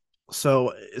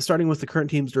 So starting with the current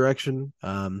team's direction,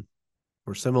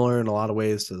 we're similar in a lot of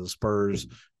ways to the Spurs,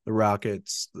 the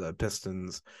Rockets, the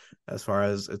Pistons, as far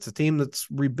as it's a team that's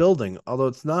rebuilding, although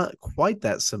it's not quite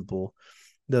that simple.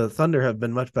 The Thunder have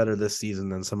been much better this season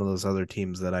than some of those other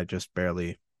teams that I just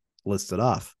barely listed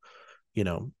off.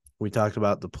 We talked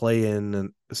about the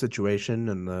play-in situation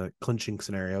and the clinching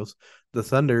scenarios. The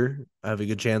Thunder have a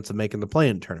good chance of making the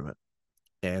play-in tournament,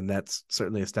 and that's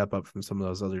certainly a step up from some of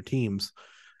those other teams.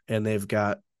 And they've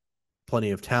got plenty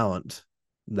of talent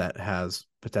that has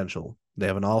potential. They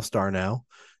have an all-star now,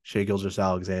 Shai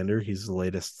Gilgeous-Alexander. He's the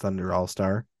latest Thunder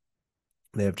all-star.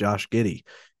 They have Josh Giddey,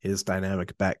 his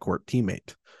dynamic backcourt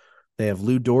teammate. They have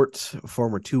Lou Dort,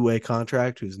 former two-way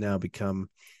contract, who's now become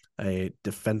a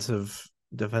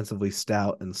defensively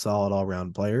stout and solid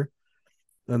all-around player.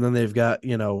 And then they've got,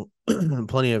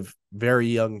 plenty of very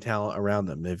young talent around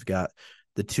them. They've got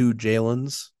the two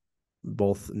Jalens,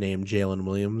 both named Jalen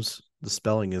Williams. The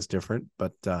spelling is different,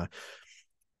 but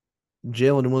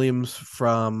Jalen Williams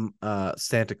from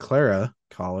Santa Clara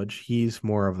College, he's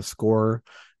more of a scorer,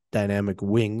 dynamic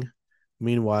wing.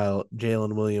 Meanwhile,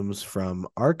 Jalen Williams from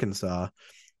Arkansas,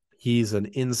 he's an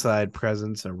inside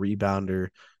presence, a rebounder,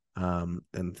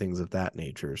 and things of that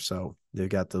nature. So they've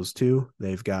got those two.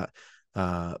 They've got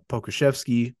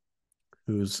Pokusevski,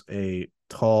 who's a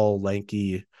tall,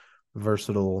 lanky,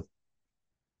 versatile,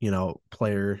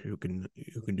 player who can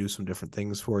do some different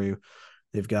things for you.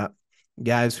 They've got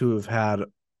guys who have had,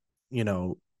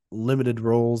 limited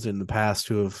roles in the past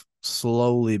who have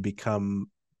slowly become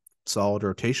solid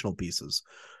rotational pieces.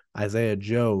 Isaiah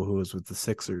Joe, who was with the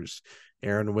Sixers,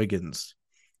 Aaron Wiggins,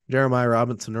 Jeremiah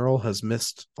Robinson Earl has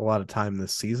missed a lot of time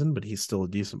this season, but he's still a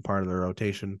decent part of the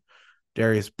rotation.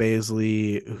 Darius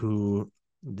Baisley, who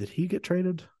did he get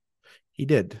traded? He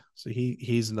did. So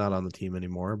he's not on the team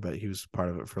anymore, but he was part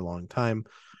of it for a long time.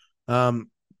 Yeah,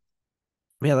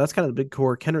 that's kind of the big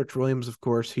core. Kenrich Williams, of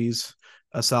course, he's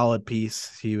a solid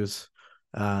piece. He was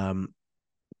an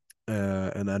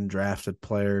undrafted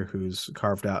player who's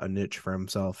carved out a niche for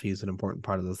himself. He's an important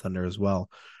part of the Thunder as well.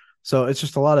 So it's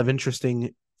just a lot of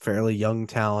interesting, fairly young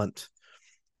talent,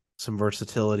 some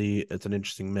versatility. It's an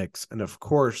interesting mix. And of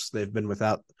course, they've been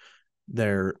without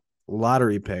their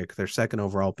lottery pick, their second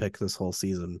overall pick this whole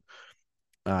season,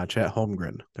 Chet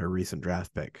Holmgren, their recent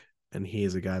draft pick. And he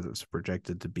is a guy that's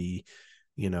projected to be,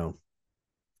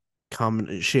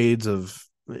 common shades of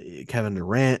Kevin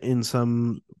Durant in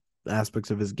some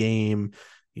aspects of his game.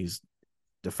 He's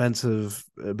defensive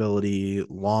ability,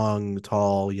 long,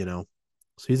 tall, so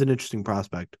he's an interesting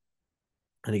prospect.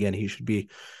 And again, he should be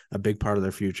a big part of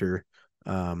their future.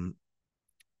 Of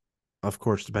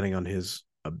course, depending on his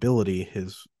ability,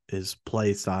 his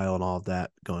play style and all of that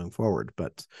going forward.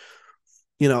 But,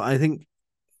 I think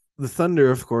the Thunder,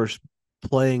 of course,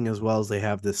 playing as well as they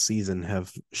have this season,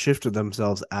 have shifted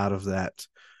themselves out of that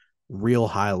real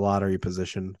high lottery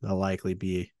position. They'll likely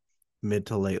be mid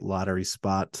to late lottery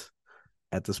spot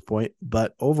at this point.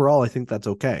 But overall, I think that's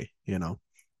okay.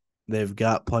 They've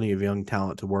got plenty of young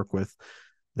talent to work with.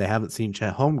 They haven't seen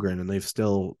Chet Holmgren, and they've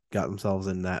still got themselves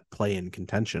in that play-in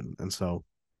contention. And so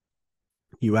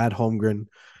you add Holmgren,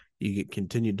 you get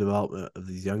continued development of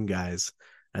these young guys.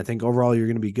 I think overall you're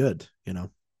going to be good,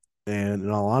 And in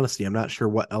all honesty, I'm not sure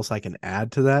what else I can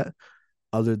add to that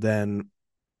other than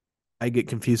I get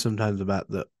confused sometimes about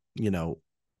the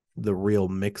real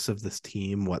mix of this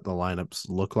team, what the lineups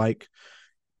look like.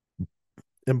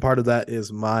 And part of that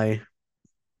is my,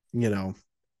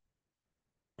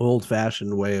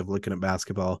 old-fashioned way of looking at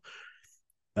basketball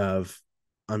of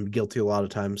I'm guilty a lot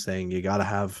of times saying you got to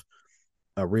have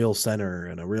a real center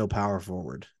and a real power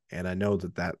forward. And I know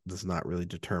that does not really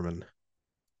determine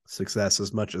success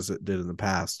as much as it did in the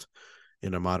past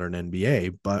in a modern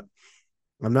NBA, but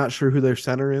I'm not sure who their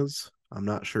center is. I'm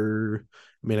not sure.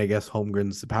 I mean, I guess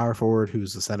Holmgren's the power forward,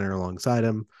 who's the center alongside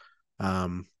him.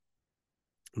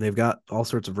 They've got all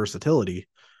sorts of versatility,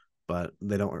 but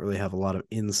they don't really have a lot of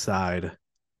inside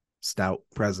stout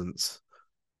presence.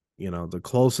 The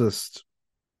closest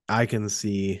I can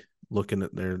see looking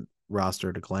at their roster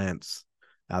at a glance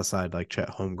outside like Chet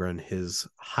Holmgren, his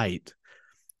height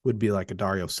would be like a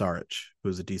Dario Saric, who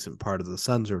was a decent part of the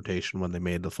Suns rotation when they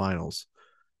made the finals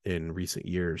in recent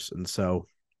years. And so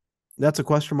that's a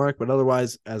question mark. But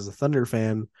otherwise, as a Thunder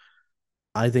fan,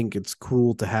 I think it's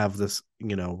cool to have this,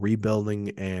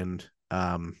 rebuilding and,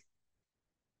 a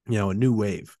new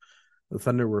wave. The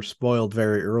Thunder were spoiled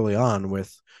very early on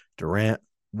with Durant,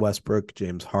 Westbrook,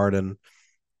 James Harden,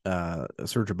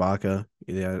 Serge Ibaka.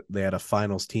 They had a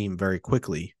finals team very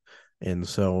quickly. And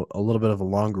so a little bit of a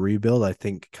longer rebuild, I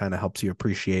think, kind of helps you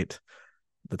appreciate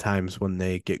the times when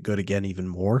they get good again even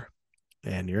more.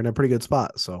 And you're in a pretty good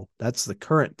spot. So that's the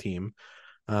current team.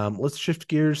 Let's shift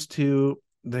gears to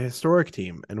the historic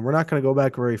team. And we're not going to go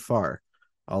back very far.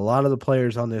 A lot of the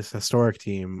players on this historic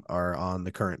team are on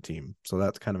the current team. So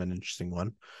that's kind of an interesting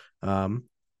one.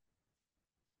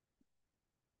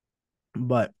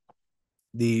 But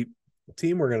the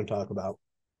team we're going to talk about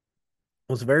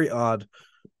was a very odd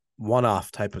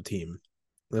one-off type of team.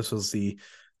 This was the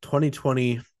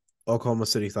 2020 Oklahoma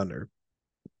City Thunder.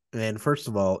 And first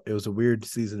of all, it was a weird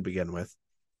season to begin with.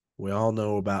 We all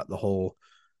know about the whole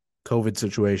COVID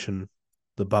situation,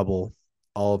 the bubble,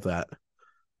 all of that.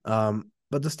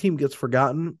 But this team gets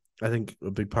forgotten. I think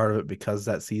a big part of it because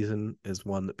that season is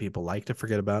one that people like to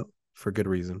forget about for good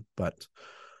reason. But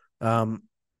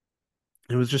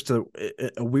it was just a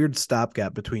weird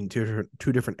stopgap between two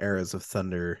different eras of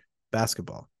Thunder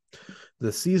basketball.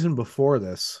 The season before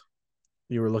this,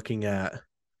 you were looking at,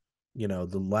 the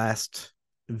last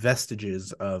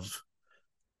vestiges of,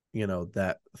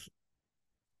 that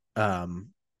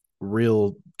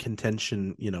real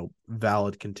contention,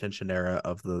 valid contention era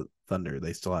of the Thunder.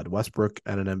 They still had Westbrook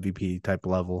at an MVP type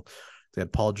level. They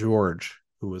had Paul George,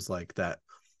 who was like that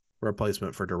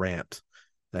replacement for Durant.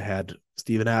 They had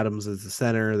Steven Adams as the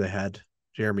center. They had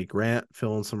Jeremy Grant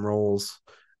filling some roles.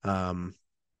 So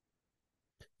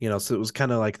it was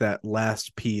kind of like that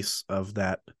last piece of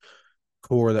that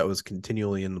core that was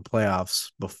continually in the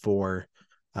playoffs before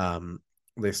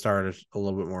they started a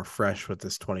little bit more fresh with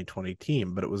this 2020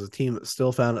 team. But it was a team that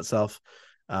still found itself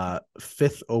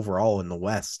fifth overall in the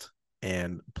West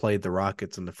and played the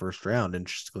Rockets in the first round,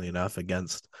 interestingly enough,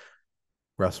 against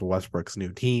Russell Westbrook's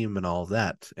new team and all of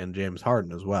that, and James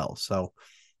Harden as well. So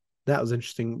that was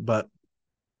interesting. But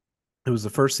it was the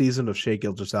first season of Shai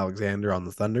Gilgeous-Alexander on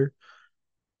the Thunder.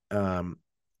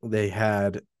 They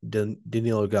had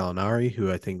Danilo Gallinari,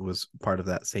 who I think was part of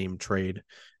that same trade.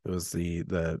 It was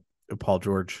the Paul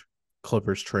George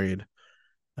Clippers trade.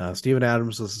 Steven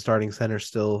Adams was the starting center,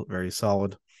 still very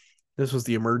solid. This was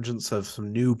the emergence of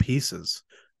some new pieces.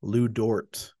 Lou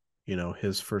Dort,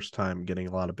 his first time getting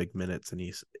a lot of big minutes, and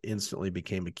he instantly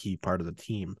became a key part of the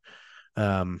team.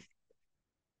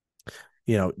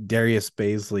 Darius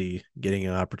Baisley getting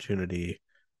an opportunity.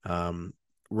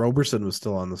 Roberson was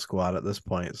still on the squad at this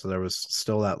point, so there was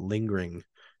still that lingering,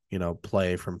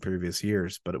 play from previous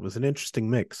years, but it was an interesting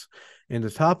mix. And to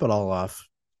top it all off,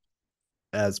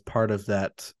 as part of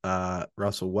that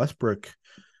Russell Westbrook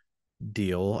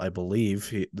deal, I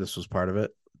believe this was part of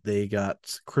it, they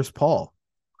got Chris Paul.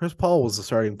 Chris Paul was the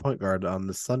starting point guard on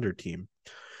the Thunder team.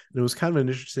 And it was kind of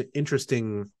an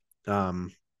interesting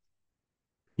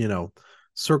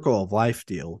circle of life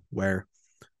deal where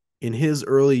in his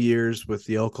early years with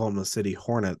the Oklahoma City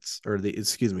Hornets, or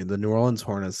the New Orleans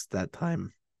Hornets that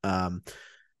time,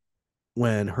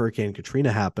 when Hurricane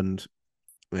Katrina happened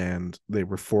and they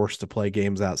were forced to play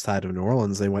games outside of New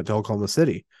Orleans, they went to Oklahoma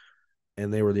City,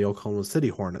 and they were the Oklahoma City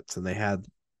Hornets, and they had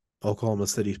Oklahoma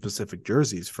City specific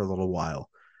jerseys for a little while.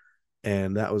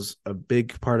 And that was a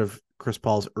big part of Chris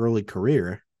Paul's early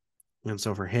career. And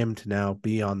so for him to now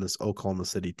be on this Oklahoma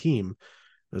City team,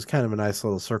 it was kind of a nice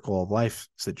little circle of life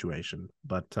situation.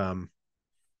 But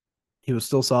he was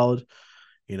still solid,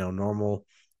 normal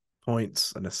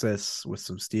points and assists with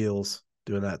some steals,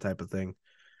 doing that type of thing.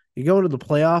 You go into the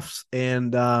playoffs,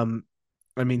 and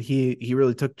he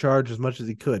really took charge as much as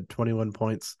he could. 21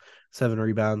 points, 7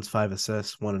 rebounds, 5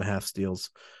 assists, 1.5 steals.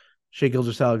 Shai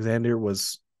Gilgeous-Alexander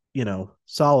was,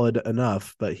 solid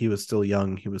enough, but he was still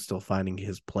young. He was still finding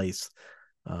his place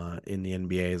in the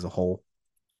NBA as a whole.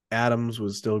 Adams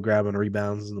was still grabbing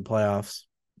rebounds in the playoffs.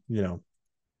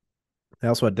 They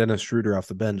also had Dennis Schroeder off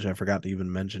the bench. I forgot to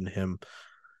even mention him.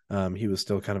 He was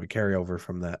still kind of a carryover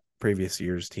from that previous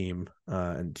year's team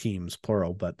and teams,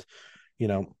 plural. But,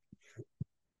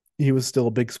 he was still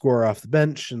a big scorer off the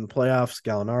bench in the playoffs.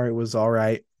 Gallinari was all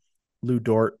right. Lou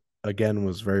Dort, again,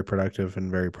 was very productive and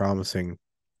very promising.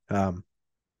 It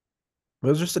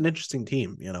was just an interesting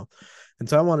team, And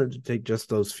so I wanted to take just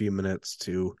those few minutes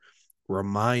to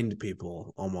remind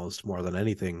people almost more than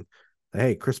anything that,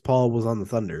 hey, Chris Paul was on the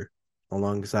Thunder.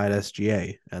 alongside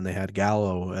SGA, and they had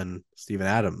Gallo and Steven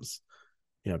Adams.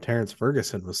 Terrence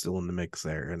Ferguson was still in the mix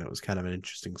there, and it was kind of an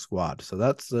interesting squad. So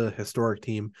that's the historic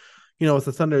team. With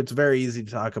the Thunder, it's very easy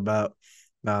to talk about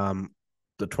the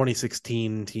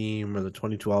 2016 team or the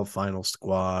 2012 final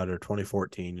squad or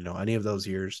 2014, any of those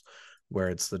years where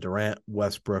it's the Durant,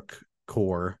 Westbrook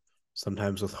core,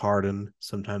 sometimes with Harden,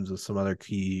 sometimes with some other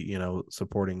key,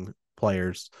 supporting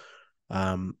players.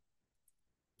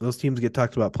 Those teams get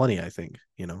talked about plenty, I think,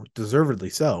 deservedly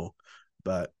so.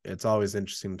 But it's always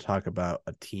interesting to talk about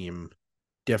a team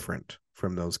different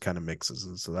from those kind of mixes.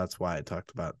 And so that's why I talked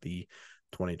about the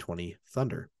 2020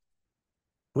 Thunder.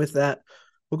 With that,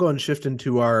 we'll go and shift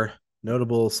into our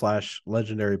notable /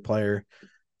 legendary player.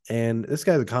 And this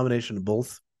guy's a combination of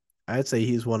both. I'd say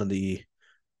he's one of the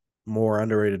more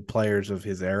underrated players of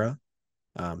his era.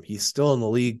 He's still in the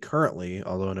league currently,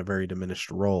 although in a very diminished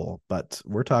role. But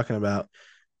we're talking about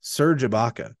Serge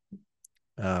Ibaka.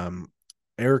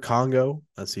 Air Congo,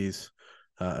 as he's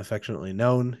affectionately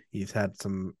known. He's had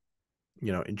some,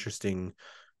 interesting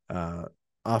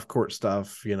off-court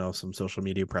stuff, some social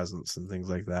media presence and things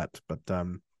like that. But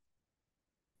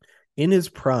in his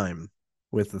prime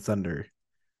with the Thunder,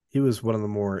 he was one of the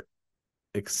more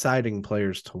exciting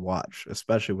players to watch,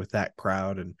 especially with that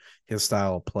crowd and his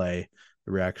style of play,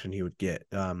 the reaction he would get.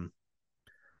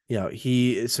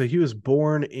 He was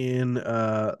born in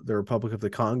the Republic of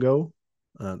the Congo.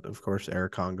 Of course, Air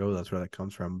Congo, that's where that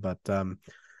comes from. But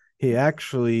he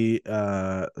actually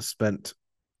spent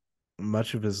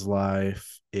much of his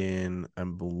life in,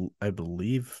 I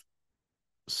believe,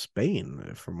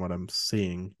 Spain, from what I'm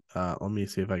seeing. Let me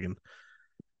see if I can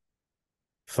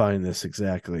find this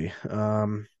exactly.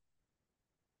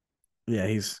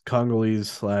 He's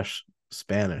Congolese /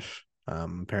 Spanish.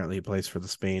 Apparently, he plays for the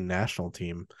Spain national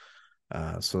team.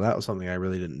 So that was something I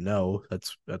really didn't know.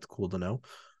 That's cool to know.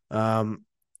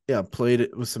 Played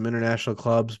with some international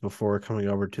clubs before coming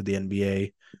over to the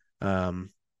NBA.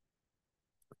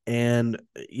 In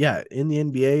the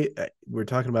NBA, we're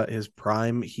talking about his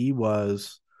prime. He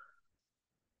was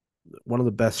one of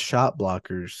the best shot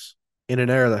blockers in an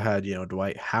era that had,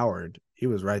 Dwight Howard. He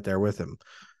was right there with him.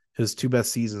 His two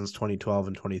best seasons, 2012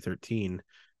 and 2013,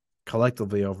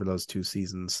 collectively over those two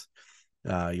seasons,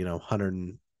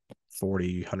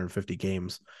 140, 150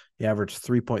 games. He averaged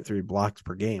 3.3 blocks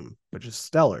per game, which is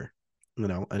stellar,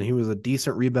 and he was a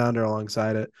decent rebounder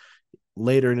alongside it.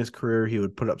 Later in his career, he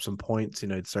would put up some points.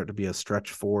 He'd start to be a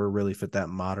stretch four, really fit that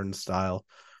modern style.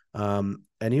 And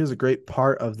he was a great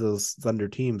part of those Thunder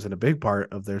teams and a big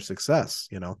part of their success.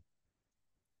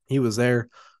 He was there.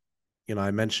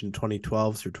 I mentioned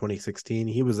 2012 through 2016.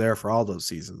 He was there for all those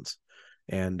seasons.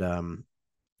 And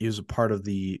he was a part of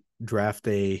the draft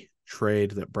day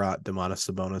trade that brought Domantas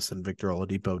Sabonis and Victor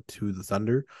Oladipo to the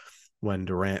Thunder when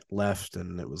Durant left.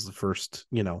 And it was the first,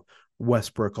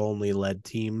 Westbrook only led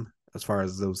team as far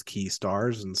as those key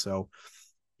stars. And so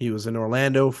he was in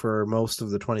Orlando for most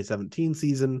of the 2017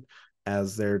 season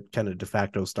as their kind of de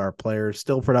facto star player,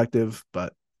 still productive,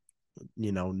 but,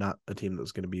 not a team that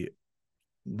was going to be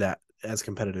that as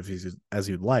competitive as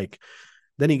you'd like.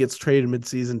 Then he gets traded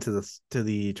midseason to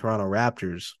the Toronto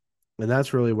Raptors. And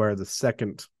that's really where the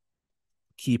second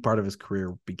key part of his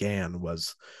career began,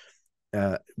 was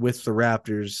with the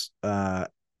Raptors,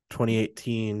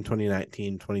 2018,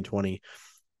 2019, 2020.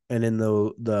 And in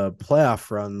the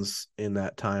playoff runs in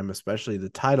that time, especially the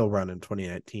title run in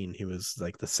 2019, he was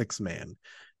like the sixth man,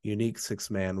 unique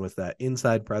sixth man with that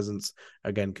inside presence.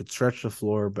 Again, could stretch the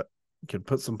floor, but could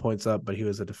put some points up. But he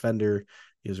was a defender.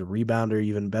 He was a rebounder,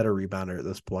 even better rebounder at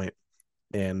this point,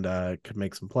 and could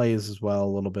make some plays as well,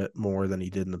 a little bit more than he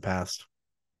did in the past.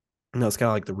 And that's kind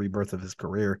of like the rebirth of his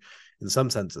career in some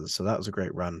senses. So that was a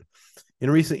great run.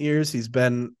 In recent years, he's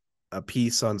been a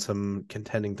piece on some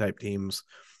contending type teams.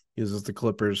 He was with the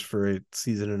Clippers for a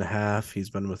season and a half. He's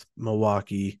been with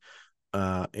Milwaukee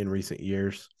in recent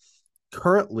years.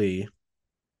 Currently,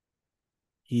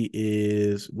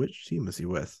 which team is he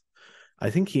with? I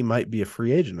think he might be a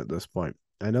free agent at this point.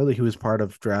 I know that he was part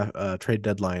of trade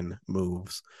deadline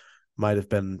moves. Might have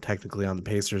been technically on the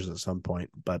Pacers at some point,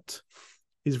 but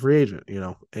he's a free agent,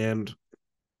 and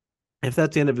if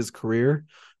that's the end of his career,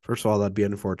 first of all, that'd be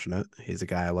unfortunate. He's a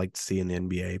guy I like to see in the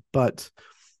NBA, but,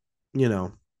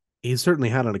 he's certainly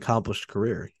had an accomplished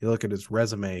career. You look at his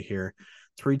resume here,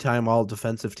 3-time all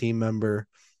defensive team member,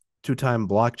 2-time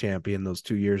block champion those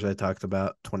 2 years I talked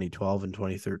about, 2012 and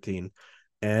 2013,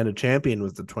 and a champion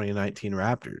with the 2019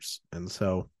 Raptors. And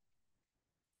so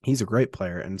he's a great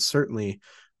player, and certainly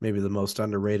maybe the most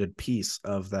underrated piece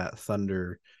of that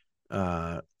Thunder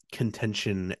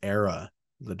contention era,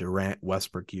 the Durant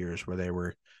Westbrook years, where they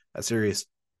were a serious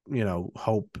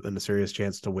hope and a serious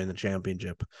chance to win the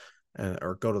championship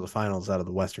or go to the finals out of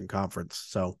the Western Conference.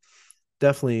 So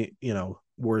definitely,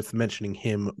 worth mentioning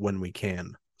him when we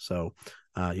can. So,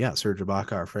 Serge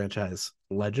Ibaka, our franchise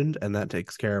legend, and that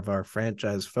takes care of our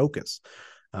franchise focus.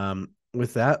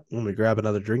 With that, let me grab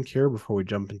another drink here before we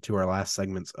jump into our last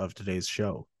segments of today's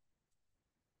show.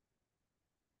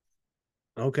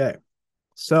 Okay,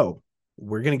 so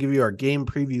we're going to give you our game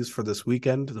previews for this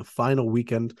weekend, the final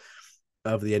weekend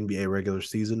of the NBA regular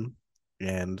season.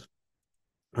 And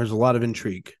there's a lot of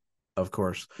intrigue, of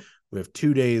course. We have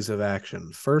 2 days of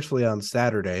action. Firstly, on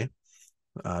Saturday,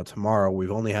 tomorrow, we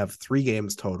only have 3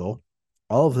 games total.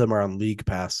 All of them are on League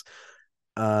Pass.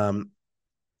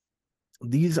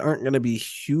 These aren't going to be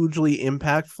hugely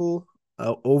impactful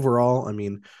overall. I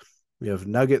mean, we have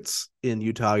Nuggets in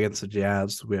Utah against the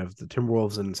Jazz. We have the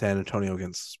Timberwolves in San Antonio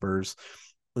against the Spurs.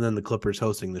 And then the Clippers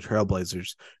hosting the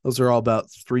Trailblazers. Those are all about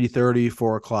 3:30,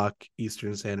 4 o'clock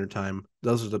Eastern Standard Time.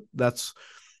 That's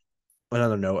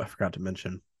another note I forgot to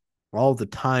mention. All of the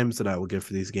times that I will give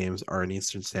for these games are in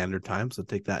Eastern Standard Time, so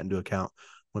take that into account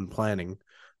when planning.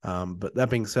 But that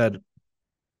being said,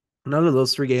 none of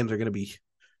those 3 games are going to be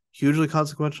hugely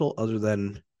consequential other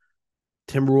than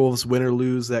Timberwolves win or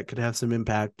lose. That could have some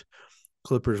impact.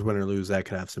 Clippers win or lose. That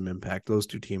could have some impact. Those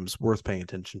 2 teams worth paying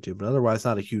attention to, but otherwise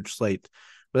not a huge slate.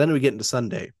 But then we get into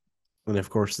Sunday. And of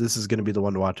course, this is going to be the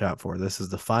one to watch out for. This is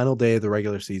the final day of the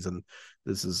regular season.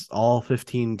 This is all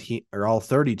 30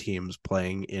 teams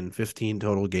playing in 15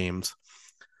 total games.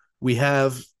 We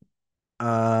have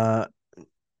a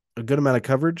good amount of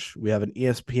coverage. We have an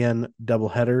ESPN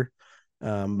doubleheader,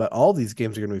 but all these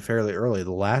games are going to be fairly early.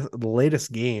 The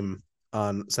latest game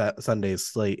on Sunday's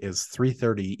slate is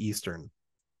 3:30 Eastern,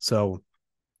 so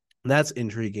that's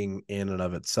intriguing in and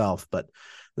of itself. But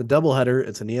the doubleheader,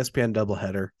 it's an ESPN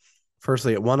doubleheader.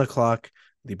 Firstly, at 1 o'clock,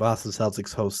 the Boston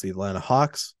Celtics host the Atlanta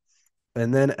Hawks.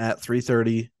 And then at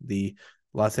 3:30, the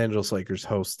Los Angeles Lakers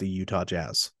host the Utah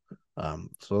Jazz. So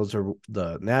those are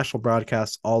the national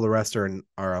broadcasts. All the rest are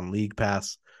on League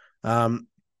Pass. The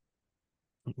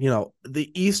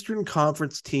Eastern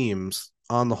Conference teams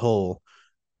on the whole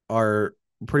are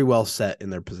pretty well set in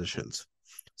their positions.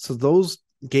 So those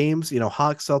games,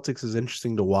 Hawks Celtics is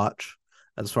interesting to watch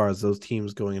as far as those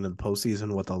teams going into the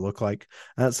postseason, what they'll look like.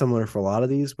 And that's similar for a lot of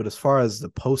these, but as far as the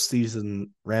postseason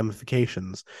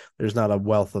ramifications, there's not a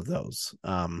wealth of those.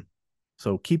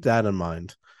 So keep that in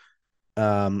mind.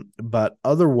 But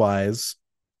otherwise,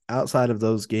 outside of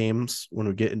those games, when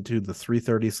we get into the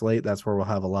 3:30 slate, that's where we'll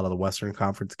have a lot of the Western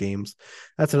Conference games.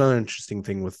 That's another interesting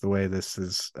thing with the way this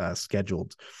is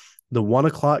scheduled. The 1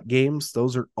 o'clock games,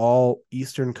 those are all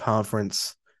Eastern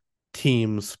Conference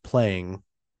teams playing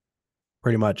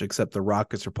pretty much, except the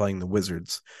Rockets are playing the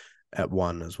Wizards at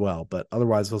 1 as well. But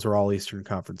otherwise, those are all Eastern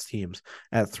Conference teams.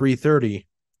 At 3:30,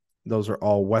 those are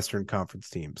all Western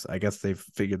Conference teams. I guess they've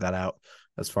figured that out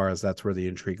as far as that's where the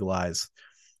intrigue lies.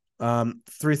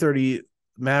 3:30,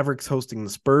 Mavericks hosting the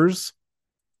Spurs.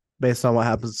 Based on what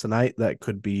happens tonight, that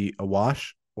could be a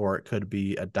wash or it could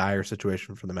be a dire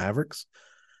situation for the Mavericks.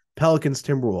 Pelicans,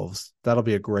 Timberwolves. That'll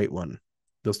be a great one.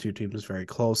 Those 2 teams very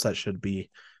close. That should be,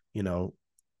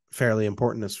 fairly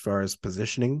important as far as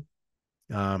positioning.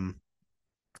 Again,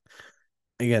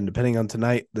 depending on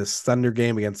tonight, this Thunder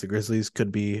game against the Grizzlies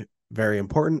could be very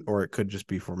important, or it could just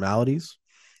be formalities.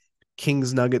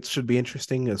 Kings Nuggets should be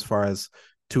interesting as far as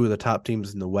 2 of the top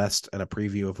teams in the West and a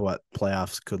preview of what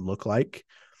playoffs could look like,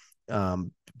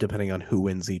 depending on who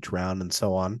wins each round and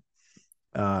so on.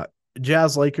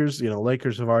 Jazz Lakers,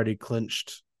 Lakers have already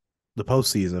clinched the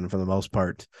postseason for the most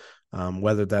part.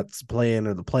 Whether that's play-in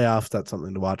or the playoffs, that's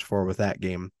something to watch for with that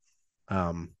game.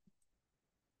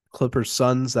 Clippers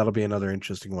Suns, that'll be another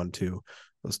interesting one too.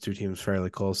 Those 2 teams fairly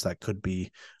close. That could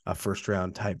be a first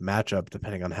round type matchup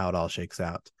depending on how it all shakes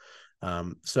out.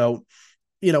 So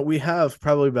we have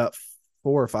probably about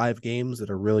 4 or 5 games that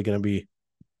are really going to be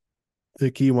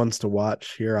the key ones to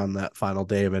watch here on that final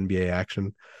day of NBA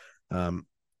action.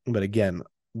 But again,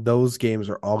 those games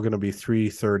are all going to be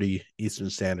 3:30 Eastern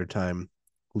Standard Time,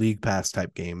 League Pass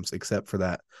type games, except for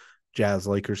that Jazz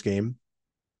Lakers game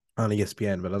on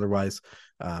ESPN. But otherwise,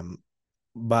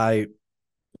 by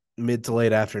mid to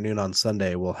late afternoon on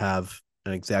Sunday, we'll have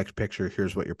an exact picture.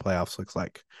 Here's what your playoffs looks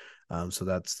like. So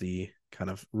that's the kind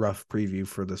of rough preview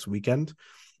for this weekend.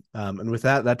 And with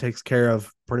that takes care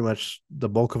of pretty much the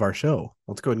bulk of our show.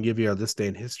 Let's go ahead and give you our This Day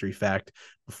in History fact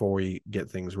before we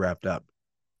get things wrapped up.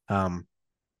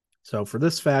 So for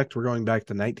this fact, we're going back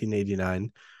to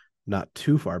 1989, not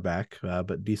too far back,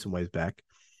 but decent ways back.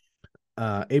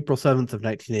 April 7th of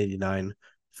 1989,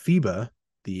 FIBA,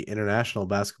 the International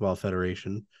Basketball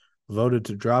Federation, voted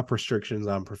to drop restrictions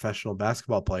on professional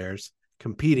basketball players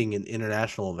competing in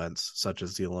international events such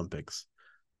as the Olympics.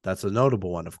 That's a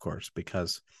notable one, of course,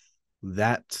 because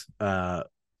that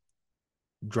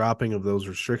dropping of those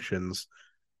restrictions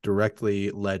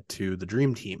directly led to the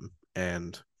Dream Team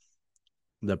and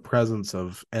the presence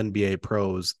of NBA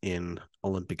pros in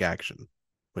Olympic action,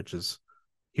 which is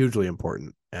hugely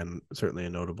important and certainly a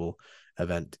notable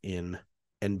event in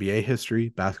NBA history,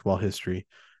 basketball history,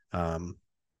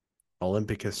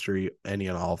 Olympic history, any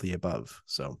and all of the above.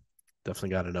 So definitely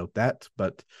got to note that.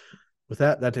 But with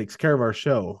that, that takes care of our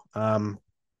show.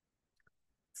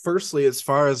 Firstly, as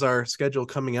far as our schedule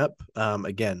coming up,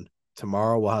 again,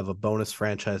 tomorrow we'll have a bonus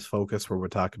franchise focus where we'll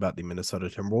talk about the Minnesota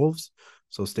Timberwolves.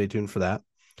 So stay tuned for that.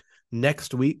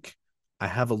 Next week, I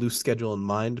have a loose schedule in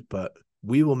mind, but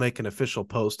we will make an official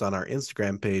post on our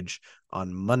Instagram page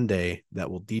on Monday that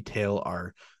will detail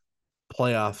our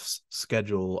playoffs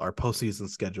schedule, our postseason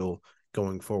schedule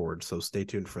going forward. So stay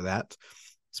tuned for that.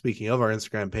 Speaking of our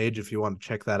Instagram page, if you want to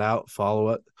check that out, follow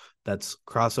it. That's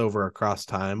Crossover Across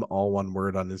Time, all one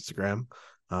word on Instagram.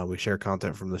 We share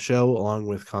content from the show along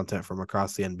with content from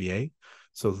across the NBA.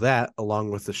 So that,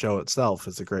 along with the show itself,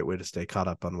 is a great way to stay caught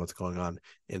up on what's going on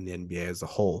in the NBA as a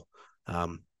whole.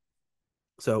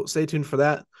 So stay tuned for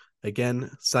that.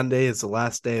 Again, Sunday is the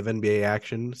last day of NBA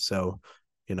action. So,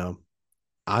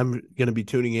 I'm going to be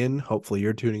tuning in. Hopefully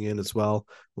you're tuning in as well.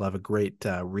 We'll have a great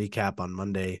recap on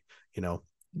Monday,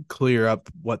 clear up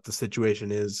what the situation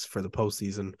is for the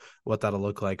postseason, what that'll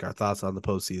look like, our thoughts on the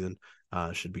postseason.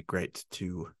 Should be great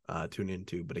to tune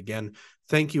into. But again,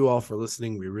 thank you all for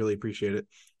listening. We really appreciate it.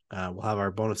 We'll have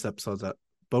our bonus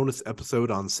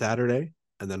episode on Saturday,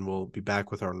 and then we'll be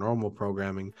back with our normal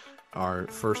programming, our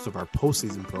first of our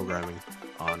postseason programming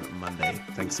on Monday.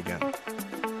 Thanks again.